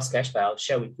 it spells cash, but I'll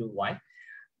share with you why.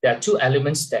 There are two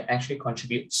elements that actually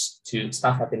contributes to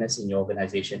staff happiness in your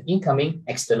organization: incoming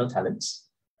external talents,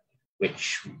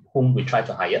 whom we try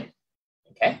to hire,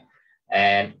 okay,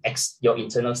 and your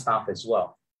internal staff as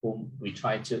well, whom we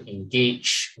try to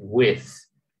engage with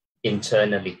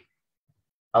internally.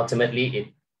 Ultimately, it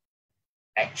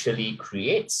actually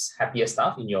creates happier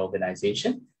staff in your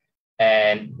organization.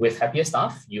 And with happier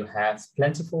staff, you have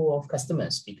plentiful of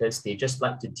customers because they just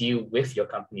like to deal with your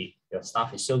company. Your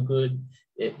staff is so good.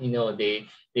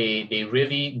 They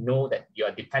really know that you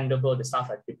are dependable. The staff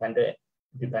are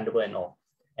dependable and all.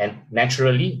 And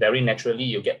naturally, very naturally,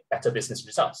 you get better business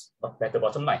results, better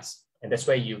bottom lines. And that's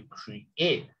where you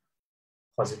create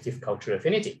positive cultural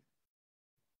affinity.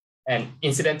 And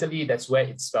incidentally, that's where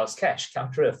it spells cash,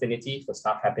 cultural affinity for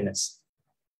staff happiness.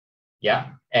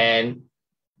 Yeah. And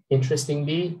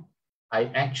interestingly, I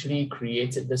actually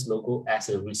created this logo as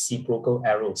a reciprocal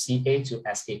arrow, CA to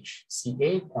SH.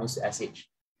 CA points to SH.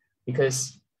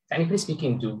 Because technically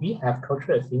speaking, do we have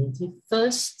cultural affinity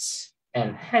first?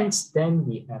 And hence, then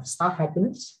we have staff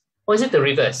happiness? Or is it the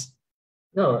reverse?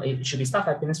 No, it should be staff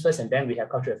happiness first, and then we have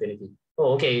cultural affinity.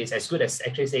 Oh, okay, it's as good as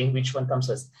actually saying which one comes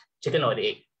first, chicken or the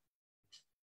egg.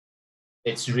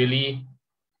 It's really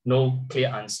no clear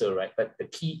answer, right? But the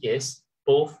key is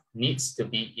both needs to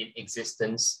be in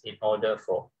existence in order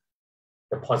for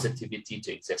the positivity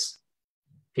to exist,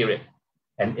 period.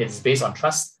 And it's based on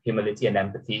trust, humility, and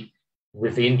empathy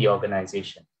within the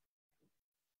organization.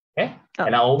 Okay. Oh,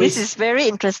 and I always... This is very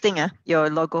interesting, your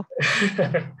logo.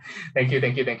 Thank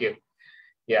you.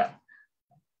 Yeah.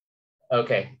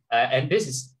 Okay. And this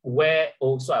is where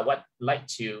also I would like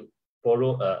to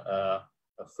borrow a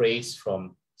phrase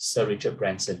from Sir Richard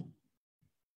Branson.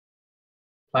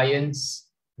 Clients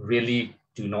really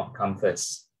do not come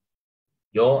first.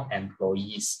 Your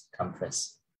employees come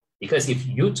first. Because if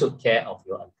you took care of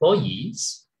your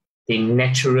employees, they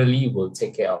naturally will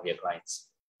take care of your clients,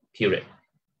 period.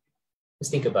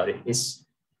 Just think about it.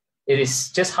 It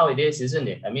is just how it is, isn't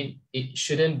it? I mean, it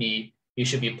shouldn't be, you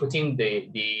should be putting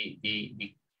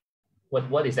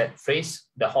what is that phrase?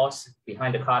 The horse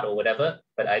behind the cart or whatever.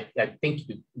 But I think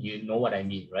you know what I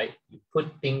mean, right? You put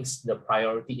things, the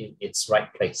priority in its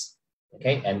right place,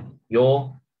 okay? And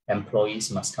your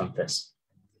employees must come first.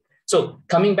 So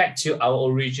coming back to our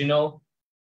original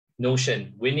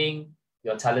notion, winning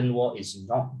your talent war is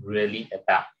not really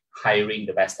about hiring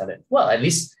the best talent. Well, at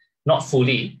least not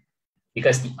fully,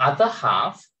 because the other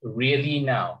half really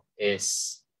now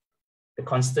is the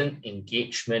constant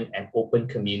engagement and open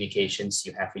communications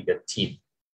you have with your team,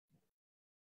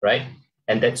 right?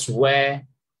 And that's where,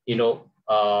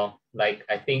 like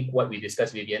I think what we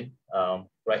discussed, Vivien,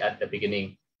 right at the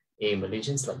beginning,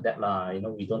 Malaysians like that lah,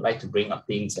 we don't like to bring up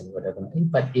things and whatever.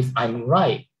 But if I'm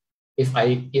right, if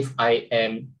I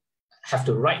have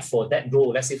to write for that role,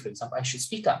 let's say for example, I should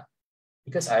speak up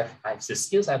because I have the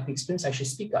skills, I have the experience, I should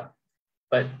speak up.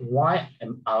 But why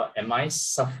am I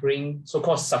suffering,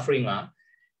 so-called suffering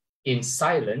in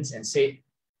silence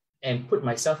and put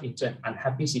myself into an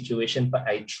unhappy situation, but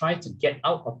I try to get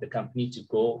out of the company to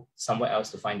go somewhere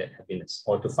else to find that happiness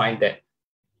or to find that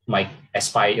my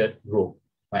aspired role,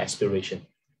 my aspiration.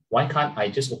 Why can't I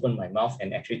just open my mouth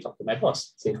and actually talk to my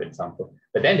boss, say for example?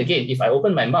 But then again, if I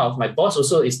open my mouth, my boss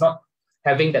also is not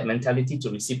having that mentality to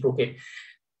reciprocate.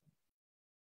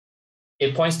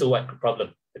 It points to what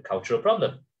problem? The cultural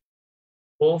problem.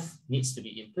 Both needs to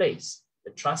be in place.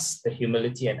 The trust, the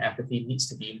humility, and empathy needs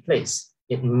to be in place.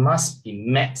 It must be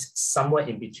met somewhere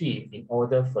in between in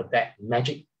order for that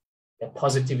magic, that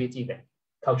positivity, that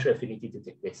cultural affinity to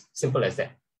take place. Simple as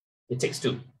that. It takes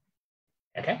two.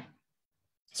 Okay?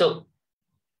 So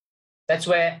that's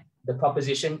where the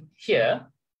proposition here,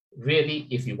 really,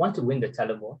 if you want to win the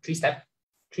talent war, three-step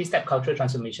cultural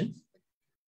transformation,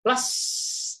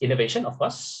 plus innovation, of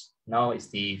course. Now it's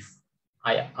the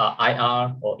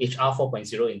IR or HR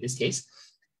 4.0 in this case.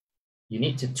 You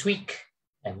need to tweak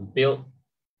and build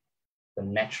the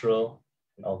natural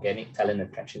and organic talent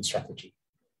attraction strategy.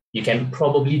 You can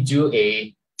probably do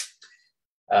a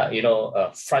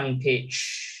front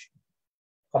page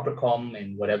corporate com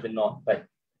and whatever not, but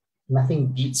nothing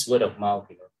beats word of mouth,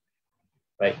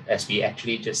 right? As we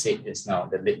actually just said this now,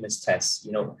 the litmus test,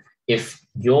 if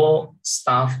your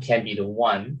staff can be the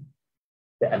one,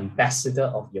 the ambassador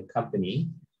of your company,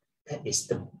 that is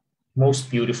the most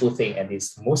beautiful thing and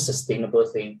is the most sustainable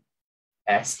thing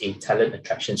as a talent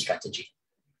attraction strategy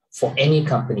for any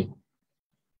company.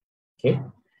 Okay.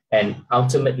 And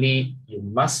ultimately, you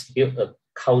must build a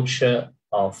culture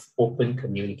of open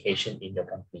communication in your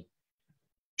company.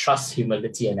 Trust,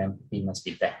 humility, and empathy must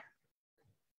be there.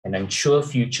 And ensure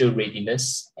future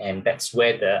readiness. And that's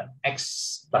where the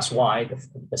X plus Y, the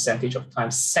percentage of time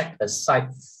set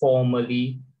aside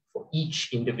formally for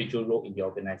each individual role in the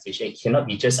organization. It cannot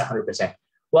be just 100%.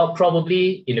 Well,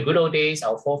 probably in the good old days,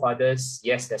 our forefathers,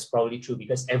 yes, that's probably true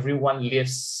because everyone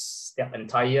lives their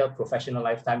entire professional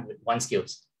lifetime with one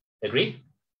skills. Agree?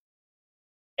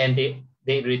 And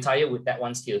they retire with that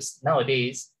one skills.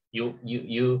 Nowadays,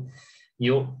 you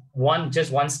want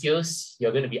just one skills,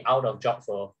 you're going to be out of job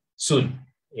for soon,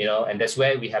 and that's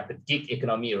where we have the gig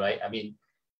economy, right? I mean,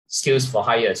 skills for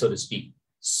hire, so to speak,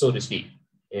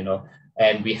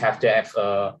 and we have to have,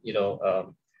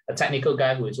 a technical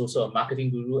guy who is also a marketing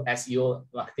guru, SEO,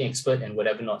 marketing expert, and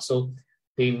whatever not. So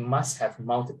they must have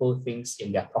multiple things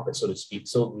in their pocket, so to speak.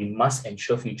 So we must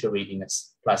ensure future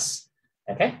readiness plus,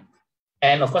 okay?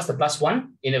 And of course, the plus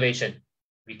one, innovation.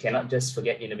 We cannot just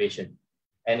forget innovation.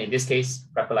 And in this case,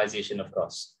 prepolization, of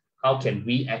course. How can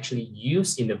we actually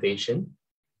use innovation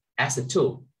as a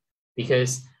tool?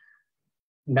 Because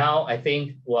now I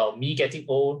think, well, me getting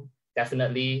old,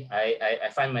 definitely, I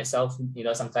find myself,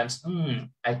 sometimes,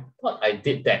 I thought I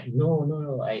did that.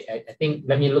 No. I think,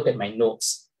 let me look at my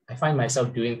notes. I find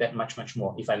myself doing that much, much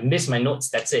more. If I miss my notes,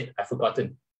 that's it. I've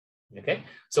forgotten. Okay.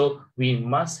 So we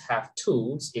must have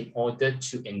tools in order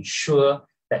to ensure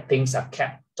that things are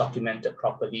kept documented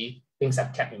properly, things are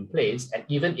kept in place. And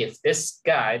even if this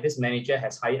manager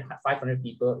has hired 500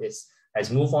 people,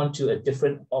 has moved on to a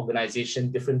different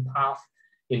organization, different path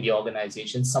in the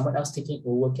organization, someone else taking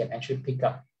over can actually pick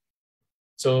up.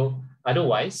 So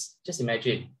otherwise, just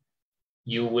imagine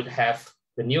you would have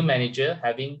the new manager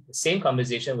having the same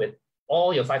conversation with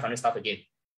all your 500 staff again.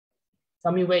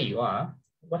 Tell me where you are,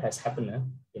 what has happened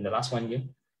in the last 1 year?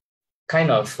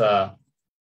 Kind of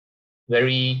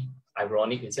very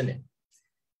ironic, isn't it?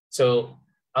 So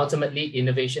ultimately,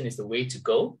 innovation is the way to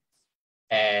go.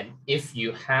 And if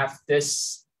you have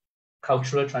this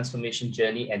cultural transformation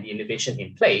journey and the innovation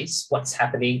in place, what's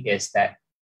happening is that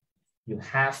you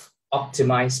have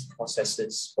optimized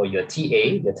processes for your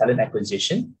TA, your talent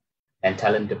acquisition, and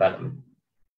talent development.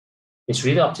 It's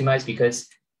really optimized because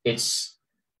it's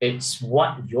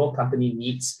what your company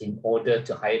needs in order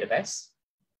to hire the best,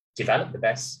 develop the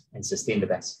best, and sustain the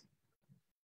best.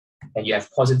 And you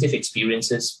have positive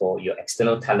experiences for your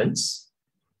external talents,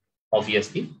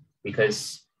 obviously,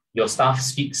 because your staff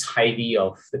speaks highly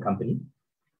of the company.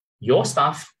 Your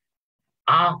staff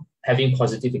are having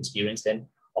positive experience, then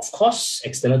of course,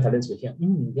 external talents will hear,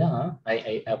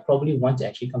 I probably want to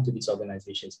actually come to these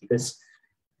organizations because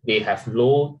they have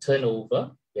low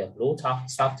turnover, they have low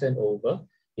staff turnover,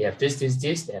 they have this,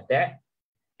 they have that,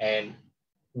 and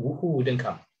who wouldn't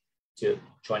come to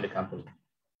join the company?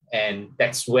 And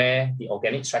that's where the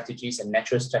organic strategies and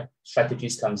natural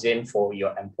strategies comes in for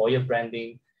your employer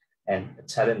branding and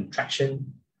talent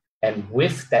attraction. And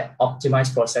with that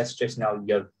optimized process just now,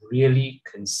 you're really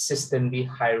consistently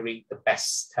hiring the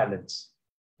best talents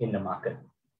in the market.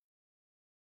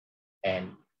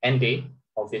 And they,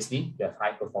 obviously, you have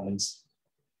high performance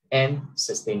and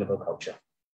sustainable culture.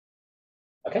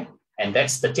 Okay? And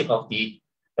that's the tip of the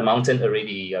mountain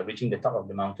already. You're reaching the top of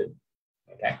the mountain.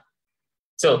 Okay?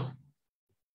 So,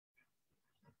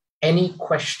 any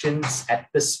questions at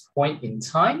this point in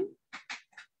time?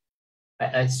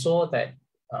 I saw that,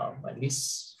 at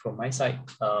least from my side,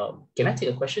 can I take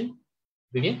a question,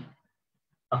 Vivien?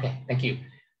 Okay, thank you.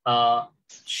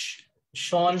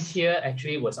 Sean here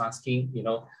actually was asking,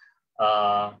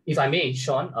 if I may,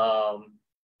 Sean,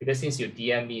 because since you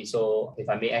DM me, so if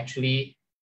I may actually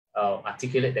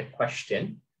articulate that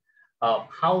question,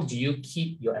 how do you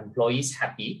keep your employees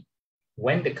happy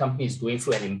when the company is going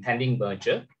through an impending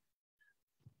merger?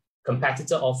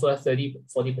 Competitor offer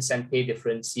 30-40% pay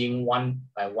difference, seeing one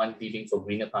by one leaving for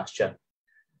greener pasture.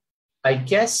 I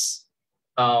guess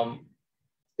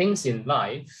things in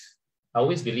life, I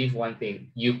always believe one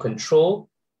thing: you control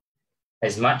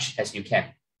as much as you can.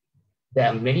 There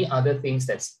are many other things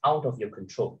that's out of your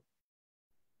control.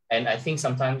 And I think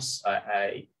sometimes,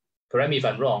 I correct me if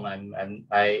I'm wrong,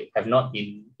 I have not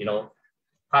been,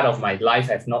 part of my life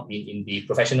have not been in the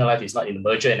professional life, is not in the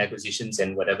merger and acquisitions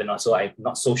and whatever not. So I'm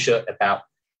not so sure about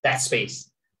that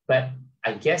space. But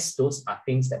I guess those are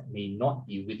things that may not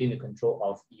be within the control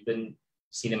of even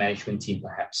senior management team,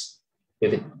 perhaps.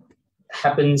 If it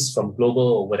happens from global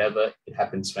or whatever, it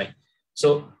happens, right?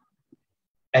 So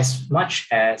as much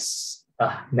as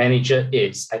a manager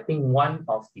is, I think one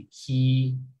of the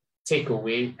key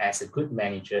takeaway as a good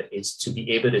manager is to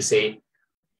be able to say,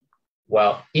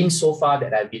 well, insofar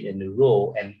that I've been in the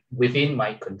role and within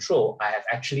my control, I have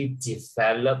actually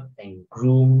developed and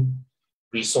groomed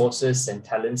resources and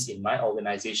talents in my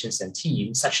organizations and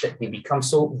teams such that they become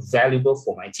so valuable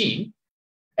for my team.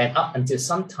 And up until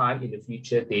some time in the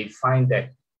future, they find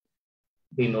that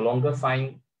they no longer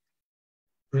find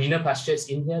greener pastures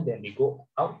in here, then they go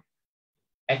out.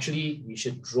 Actually, we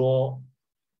should draw,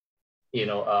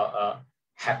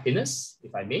 happiness,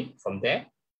 if I may, from there,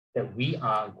 that we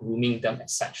are grooming them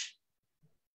as such.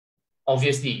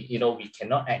 Obviously, we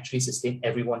cannot actually sustain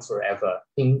everyone forever.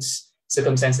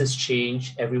 Circumstances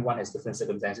change. Everyone has different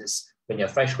circumstances. When you're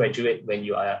a fresh graduate, when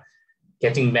you are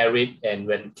getting married, and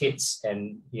when kids,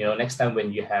 and next time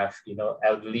when you have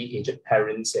elderly, aged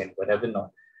parents and whatever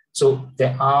not. So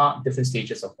there are different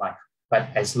stages of life. But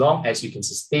as long as you can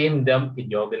sustain them in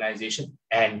your organization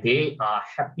and they are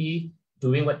happy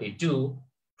doing what they do,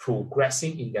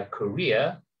 progressing in their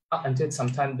career, up until some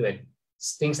time when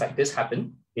things like this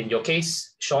happen. In your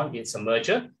case, Sean, it's a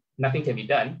merger, nothing can be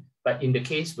done. But in the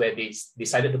case where they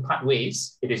decided to part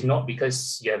ways, it is not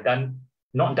because you have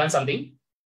not done something,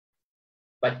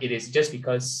 but it is just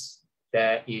because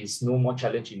there is no more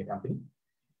challenge in the company.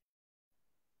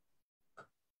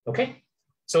 Okay,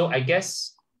 so I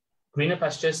guess greener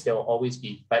pastures there will always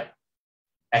be, but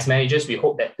as managers, we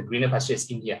hope that the greener pasture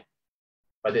is in here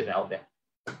rather than out there.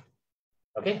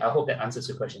 Okay, I hope that answers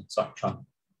your question. Sorry, Sean.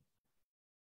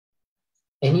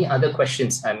 Any other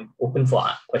questions? I'm open for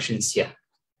questions here.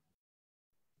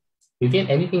 Vivien,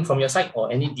 anything from your side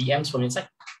or any DMs from your side?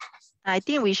 I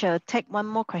think we shall take one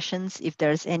more questions if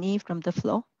there's any from the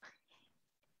floor.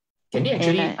 Can you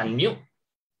actually unmute?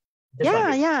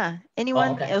 Yeah.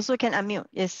 Anyone also can unmute.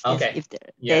 Yes, okay. If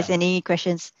there's any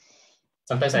questions.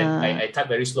 Sometimes I type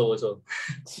very slow also.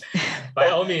 By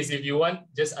all means, if you want,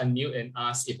 just unmute and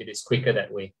ask if it is quicker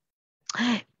that way.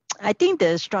 I think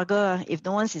the struggle, if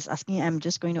no one is asking, I'm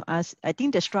just going to ask. I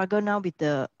think the struggle now with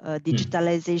the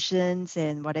digitalizations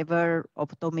and whatever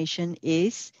automation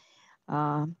is,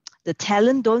 the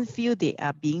talent don't feel they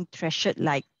are being treasured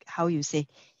like how you say,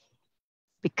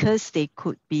 because they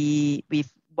could be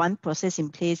with one process in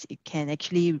place, it can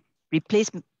actually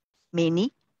replace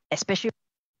many, especially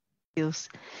skills.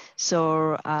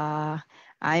 So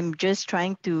I'm just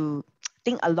trying to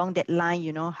think along that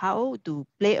line, how to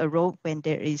play a role when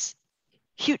there is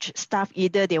huge stuff.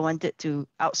 Either they wanted to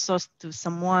outsource to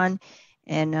someone,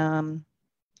 and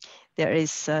there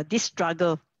is this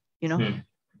struggle,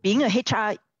 being a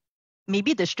HR,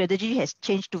 maybe the strategy has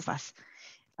changed too fast.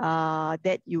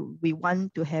 That we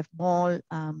want to have more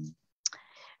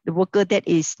the worker that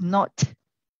is not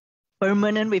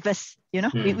permanent with us, we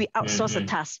outsource a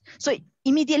task. So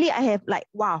immediately I have like,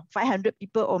 wow, 500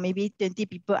 people or maybe 20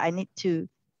 people I need to.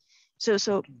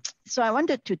 So I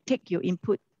wanted to take your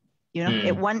input,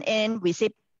 at one end we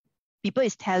say people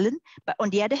is talent, but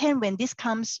on the other hand, when this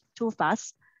comes too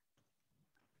fast,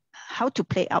 how to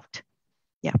play out?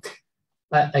 Yeah.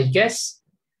 I guess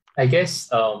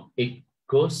it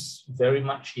goes very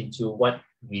much into what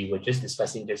we were just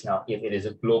discussing just now. If it is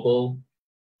a global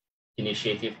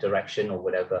initiative, direction, or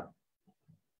whatever,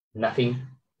 nothing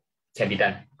can be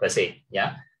done per se.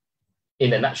 Yeah.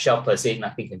 In a nutshell, per se,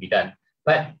 nothing can be done.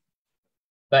 But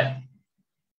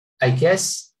I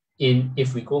guess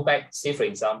if we go back, say for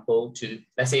example, to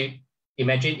let's say,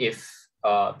 imagine if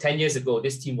 10 years ago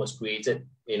this team was created,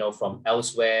 from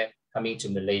elsewhere coming to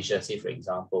Malaysia, say for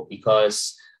example,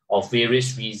 because of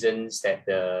various reasons that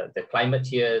the climate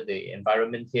here, the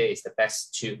environment here is the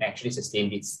best to actually sustain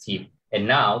this team. And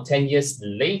now, 10 years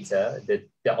later,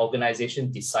 the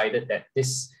organization decided that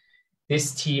this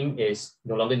team is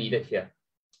no longer needed here.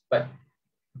 But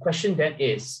the question then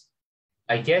is,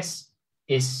 I guess,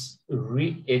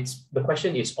 the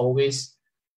question is always,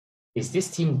 is this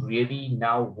team really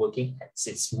now working at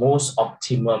its most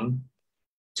optimum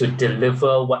to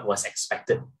deliver what was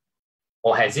expected?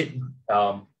 Or has it,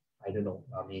 I don't know,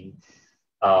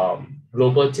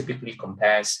 global typically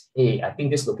compares, hey, I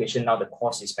think this location now the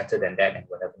cost is better than that and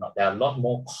whatever not. There are a lot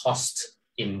more cost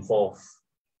involved,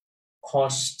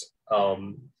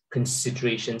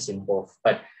 considerations involved.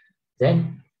 But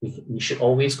then we should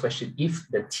always question if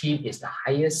the team is the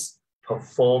highest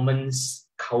performance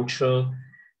culture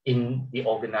in the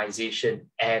organization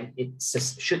and it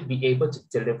should be able to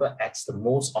deliver at the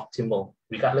most optimal,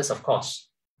 regardless of cost.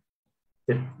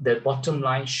 The bottom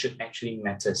line should actually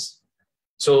matters.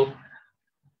 So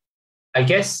I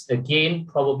guess, again,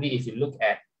 probably if you look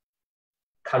at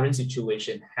current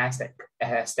situation, has that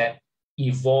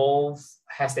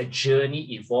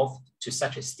journey evolved to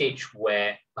such a stage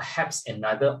where perhaps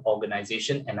another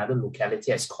organization, another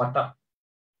locality has caught up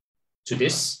to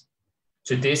this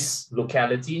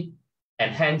locality,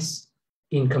 and hence,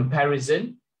 in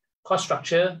comparison, cost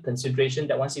structure consideration,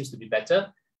 that one seems to be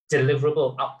better,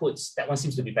 deliverable outputs, that one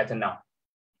seems to be better now.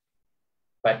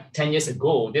 But 10 years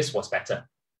ago, this was better.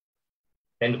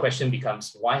 Then the question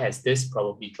becomes, why has this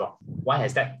probably dropped? Why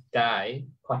has that guy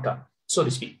caught up, so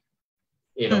to speak?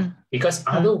 Because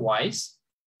otherwise,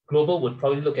 Global would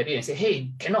probably look at it and say,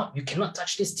 hey, you cannot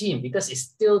touch this team because it's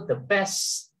still the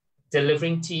best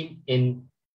delivering team in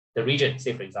the region,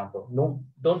 say for example. No,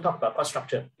 don't talk about cost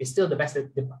structure. It's still the best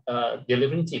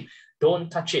delivering team. Don't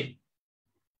touch it.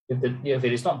 If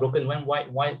it is not broken,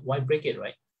 why break it,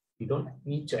 right? You don't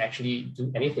need to actually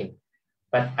do anything.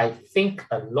 But I think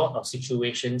a lot of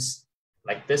situations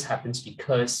like this happens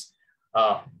because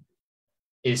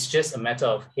it's just a matter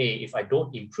of, hey, if I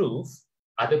don't improve,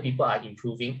 other people are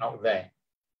improving out there.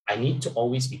 I need to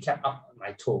always be kept up on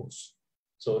my toes.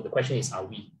 So the question is, are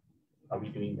we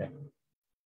doing that?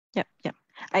 Yep.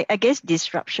 I guess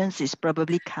disruptions is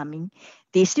probably coming.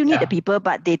 They still need the people,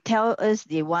 but they tell us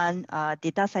they want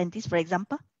data scientists, for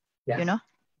example.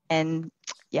 And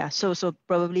so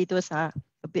probably those are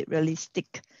a bit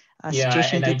realistic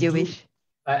situation to deal with.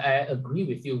 I agree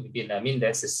with you, Vivien. I mean,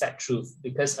 that's a sad truth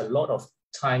because a lot of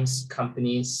times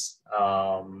companies,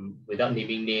 without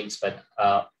naming names, but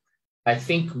I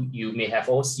think you may have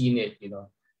all seen it,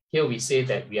 here we say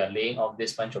that we are laying off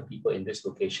this bunch of people in this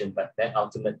location, but then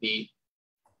ultimately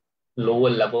lower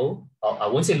level, or I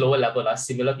won't say lower level,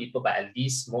 similar people, but at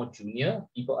least more junior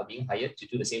people are being hired to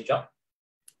do the same job.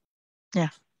 Yeah,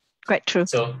 quite true.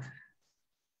 So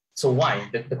why?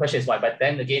 The question is why, but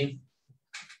then again,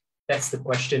 that's the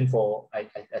question for, I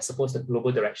suppose, the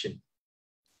global direction.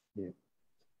 Yeah.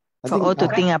 For all to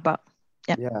think about.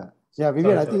 Yeah,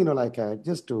 Vivien, I think,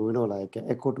 just to,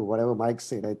 echo to whatever Mike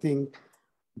said, I think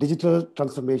digital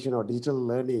transformation or digital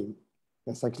learning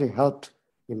has actually helped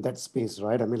in that space,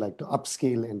 right? I mean, to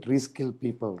upskill and reskill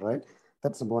people, right?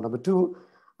 That's number one. Number two,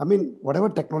 I mean, whatever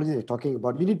technology you're talking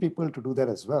about, you need people to do that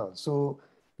as well. So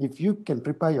if you can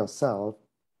prepare yourself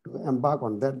to embark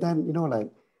on that, then,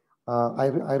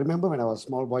 I remember when I was a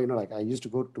small boy, I used to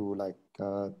go to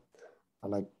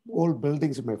old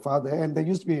buildings with my father, and there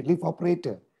used to be a lift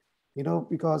operator,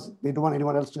 because they don't want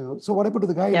anyone else to. So what happened to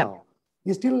the guy now?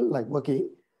 He's still working,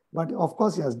 but of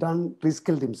course he has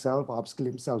reskilled himself, upskilled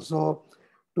himself. So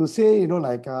to say,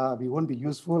 we won't be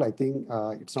useful, I think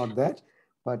it's not that,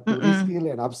 but to reskill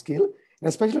and upskill, and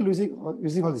especially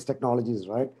using all these technologies,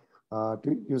 right?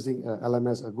 Using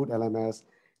LMS, a good LMS,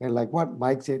 and like what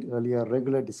Mike said earlier,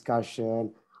 regular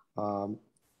discussion,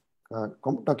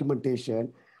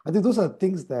 documentation. I think those are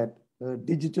things that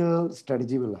digital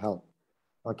strategy will help.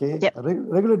 Okay, Yep.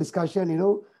 Regular discussion,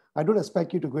 I don't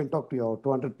expect you to go and talk to your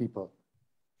 200 people.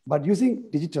 But using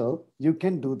digital, you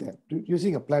can do that.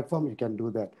 Using a platform, you can do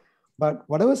that. But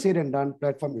whatever said and done,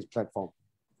 platform is platform.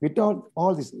 Without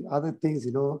all these other things,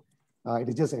 it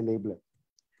is just enabler.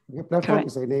 Okay, platform Correct.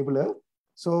 is an enabler.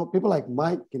 So people like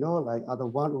Mike, like are the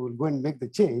one who will go and make the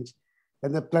change,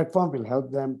 and the platform will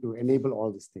help them to enable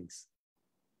all these things.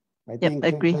 I think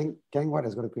Kang Wat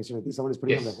has got a question. I think someone is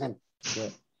putting up their hand.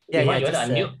 Yeah. You want to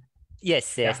unmute?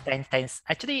 Yes, thanks.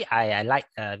 Actually, I like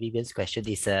Vivien's question.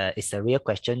 It's a real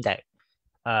question that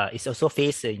is also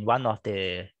faced in one of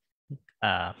the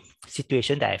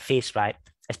situation that I face, right?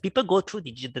 As people go through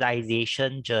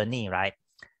digitalization journey, right?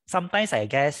 Sometimes I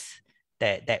guess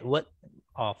that word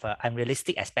of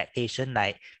unrealistic expectation,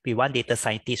 like we want data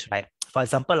scientists, right? For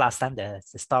example, last time the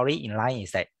story in line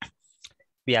is that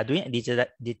we are doing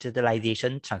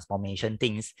digitalization transformation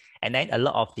things, and then a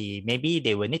lot of maybe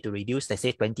they will need to reduce, let's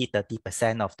say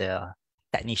 20-30% of the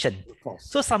technician.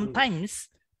 So sometimes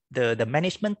the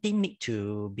management team need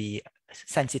to be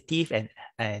sensitive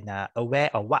and aware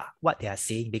of what they are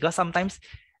saying, because sometimes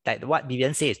like what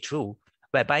Vivien says is true,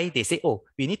 whereby they say, oh,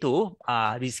 we need to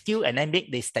reskill and then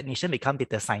make this technician become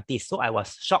data scientist. So I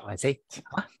was shocked. I say,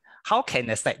 how can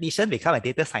a technician become a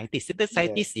data scientist? Data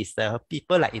scientist is the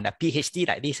people like in a PhD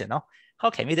like this, How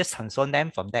can we just transform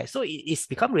them from that? So it's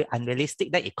become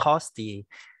unrealistic that it caused the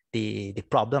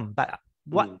problem. But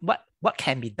what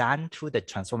can be done through the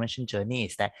transformation journey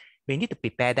is that we need to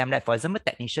prepare them. Like for example,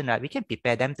 technician, right? We can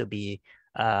prepare them to be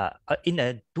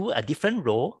do a different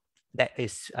role that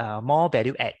is more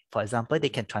value add. For example, they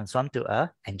can transform to an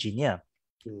engineer,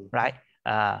 right?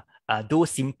 Do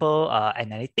simple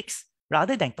analytics.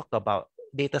 Rather than talk about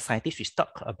data scientists, we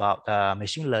talk about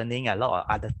machine learning, a lot of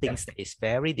other things that is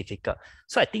very difficult.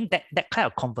 So I think that kind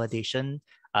of conversation,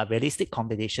 realistic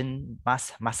conversation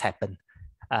must happen.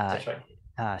 That's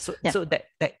right. So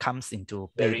that comes into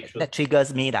play. That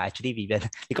triggers me actually, Vivien,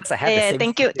 because I have the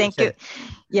same thank you.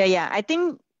 Yeah. I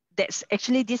think that's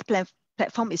actually this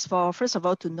platform is for, first of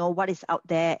all, to know what is out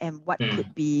there and what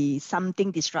could be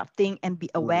something disrupting, and be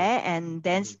aware and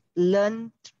then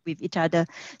learn with each other.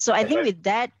 So I think with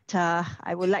that,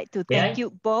 I would like to thank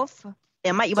you both.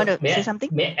 Yeah, Mike, you want to say something?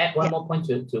 May I add one more point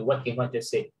to what Kang Wat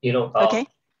just said? Okay.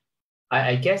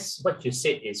 I guess what you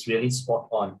said is really spot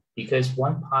on, because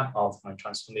one part of my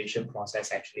transformation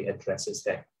process actually addresses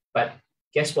that. But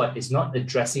guess what? It's not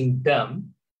addressing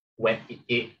them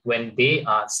when they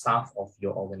are staff of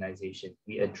your organization.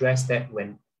 We address that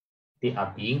when they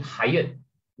are being hired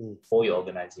for your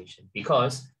organization.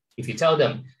 Because if you tell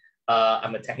them,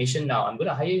 I'm a technician now, I'm going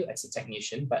to hire you as a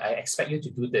technician, but I expect you to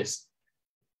do this.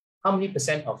 How many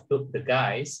percent of the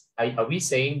guys, are we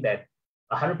saying that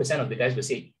 100% of the guys will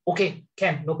say, okay,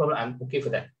 Cam, no problem, I'm okay for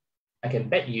that? I can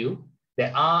bet you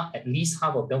there are at least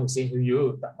half of them who say,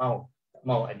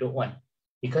 I don't want,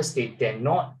 because they dare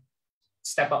not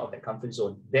step out of that comfort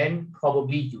zone. Then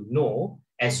probably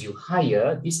as you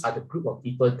hire, these are the group of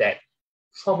people that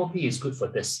probably is good for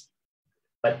this.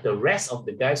 But the rest of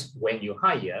the guys, when you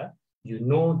hire,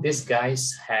 this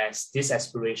guys has this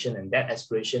aspiration and that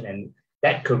aspiration and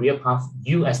that career path.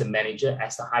 You as the manager,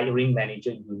 as the hiring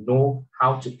manager, you know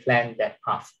how to plan that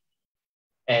path.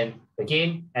 And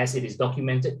again, as it is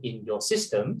documented in your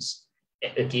systems,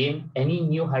 again, any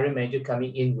new hiring manager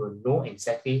coming in will know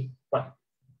exactly what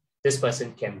this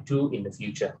person can do in the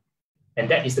future. And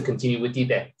that is the continuity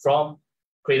there from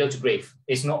cradle to grave.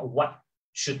 It's not what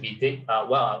should be taken.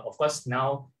 Well, of course,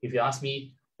 now, if you ask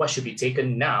me what should be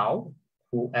taken now,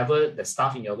 whoever the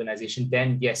staff in your organization,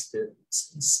 then yes, the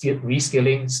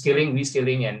reskilling,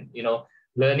 reskilling, and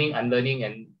learning, unlearning,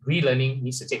 and relearning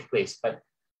needs to take place. But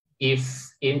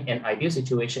if in an ideal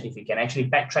situation, if you can actually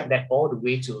backtrack that all the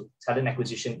way to talent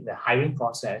acquisition, the hiring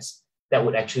process, that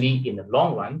would actually, in the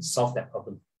long run, solve that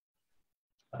problem.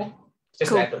 Okay,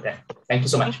 just to add to that. Thank you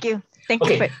so much. Thank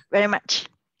you very much.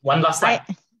 One last slide.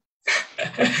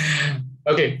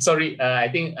 Okay, sorry. I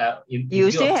think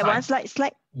you still have one slide.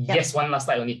 Yes, one last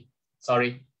slide only.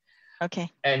 Sorry.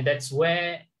 Okay. And that's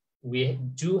where we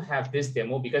do have this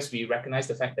demo, because we recognize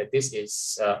the fact that this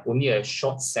is only a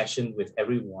short session with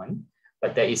everyone,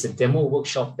 but there is a demo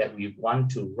workshop that we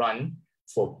want to run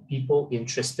for people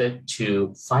interested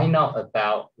to find out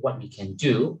about what we can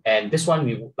do. And this one,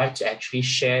 we would like to actually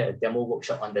share a demo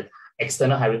workshop on the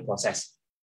external hiring process.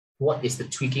 What is the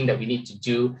tweaking that we need to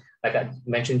do? Like I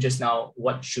mentioned just now,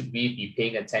 what should we be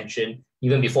paying attention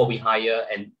even before we hire?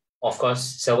 And of course,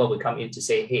 Selva will come in to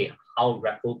say, hey, how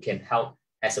Rappel can help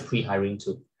as a pre-hiring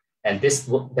tool. And this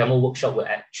demo workshop will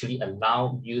actually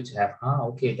allow you to have,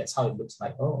 okay, that's how it looks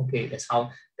like. Oh, okay, that's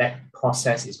how that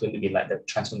process is going to be like, the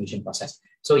transformation process.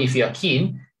 So if you are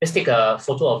keen, let's take a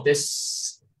photo of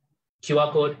this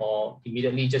QR code or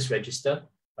immediately just register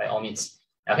by all means.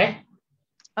 Okay?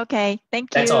 Okay,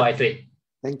 thank you. That's all I tweet.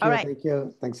 Thank you. All right. Thank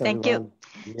you. Thanks, Thank everyone.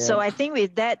 you. Yeah. So I think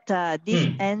with that, this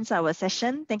ends our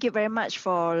session. Thank you very much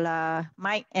for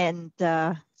Mike and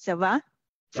Silva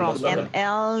from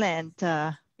ML.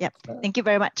 And yep, thank you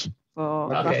very much for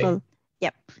Ruffle.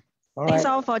 Yep. All Thanks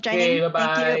right. all for joining. Okay,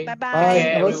 bye-bye. Thank you. Bye. Bye-bye. Take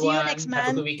care, We'll see you everyone. next Have a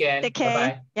month. good weekend. Take care.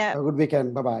 Bye-bye. Yeah. Have a good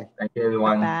weekend. Bye-bye. Thank you,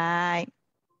 everyone. Bye.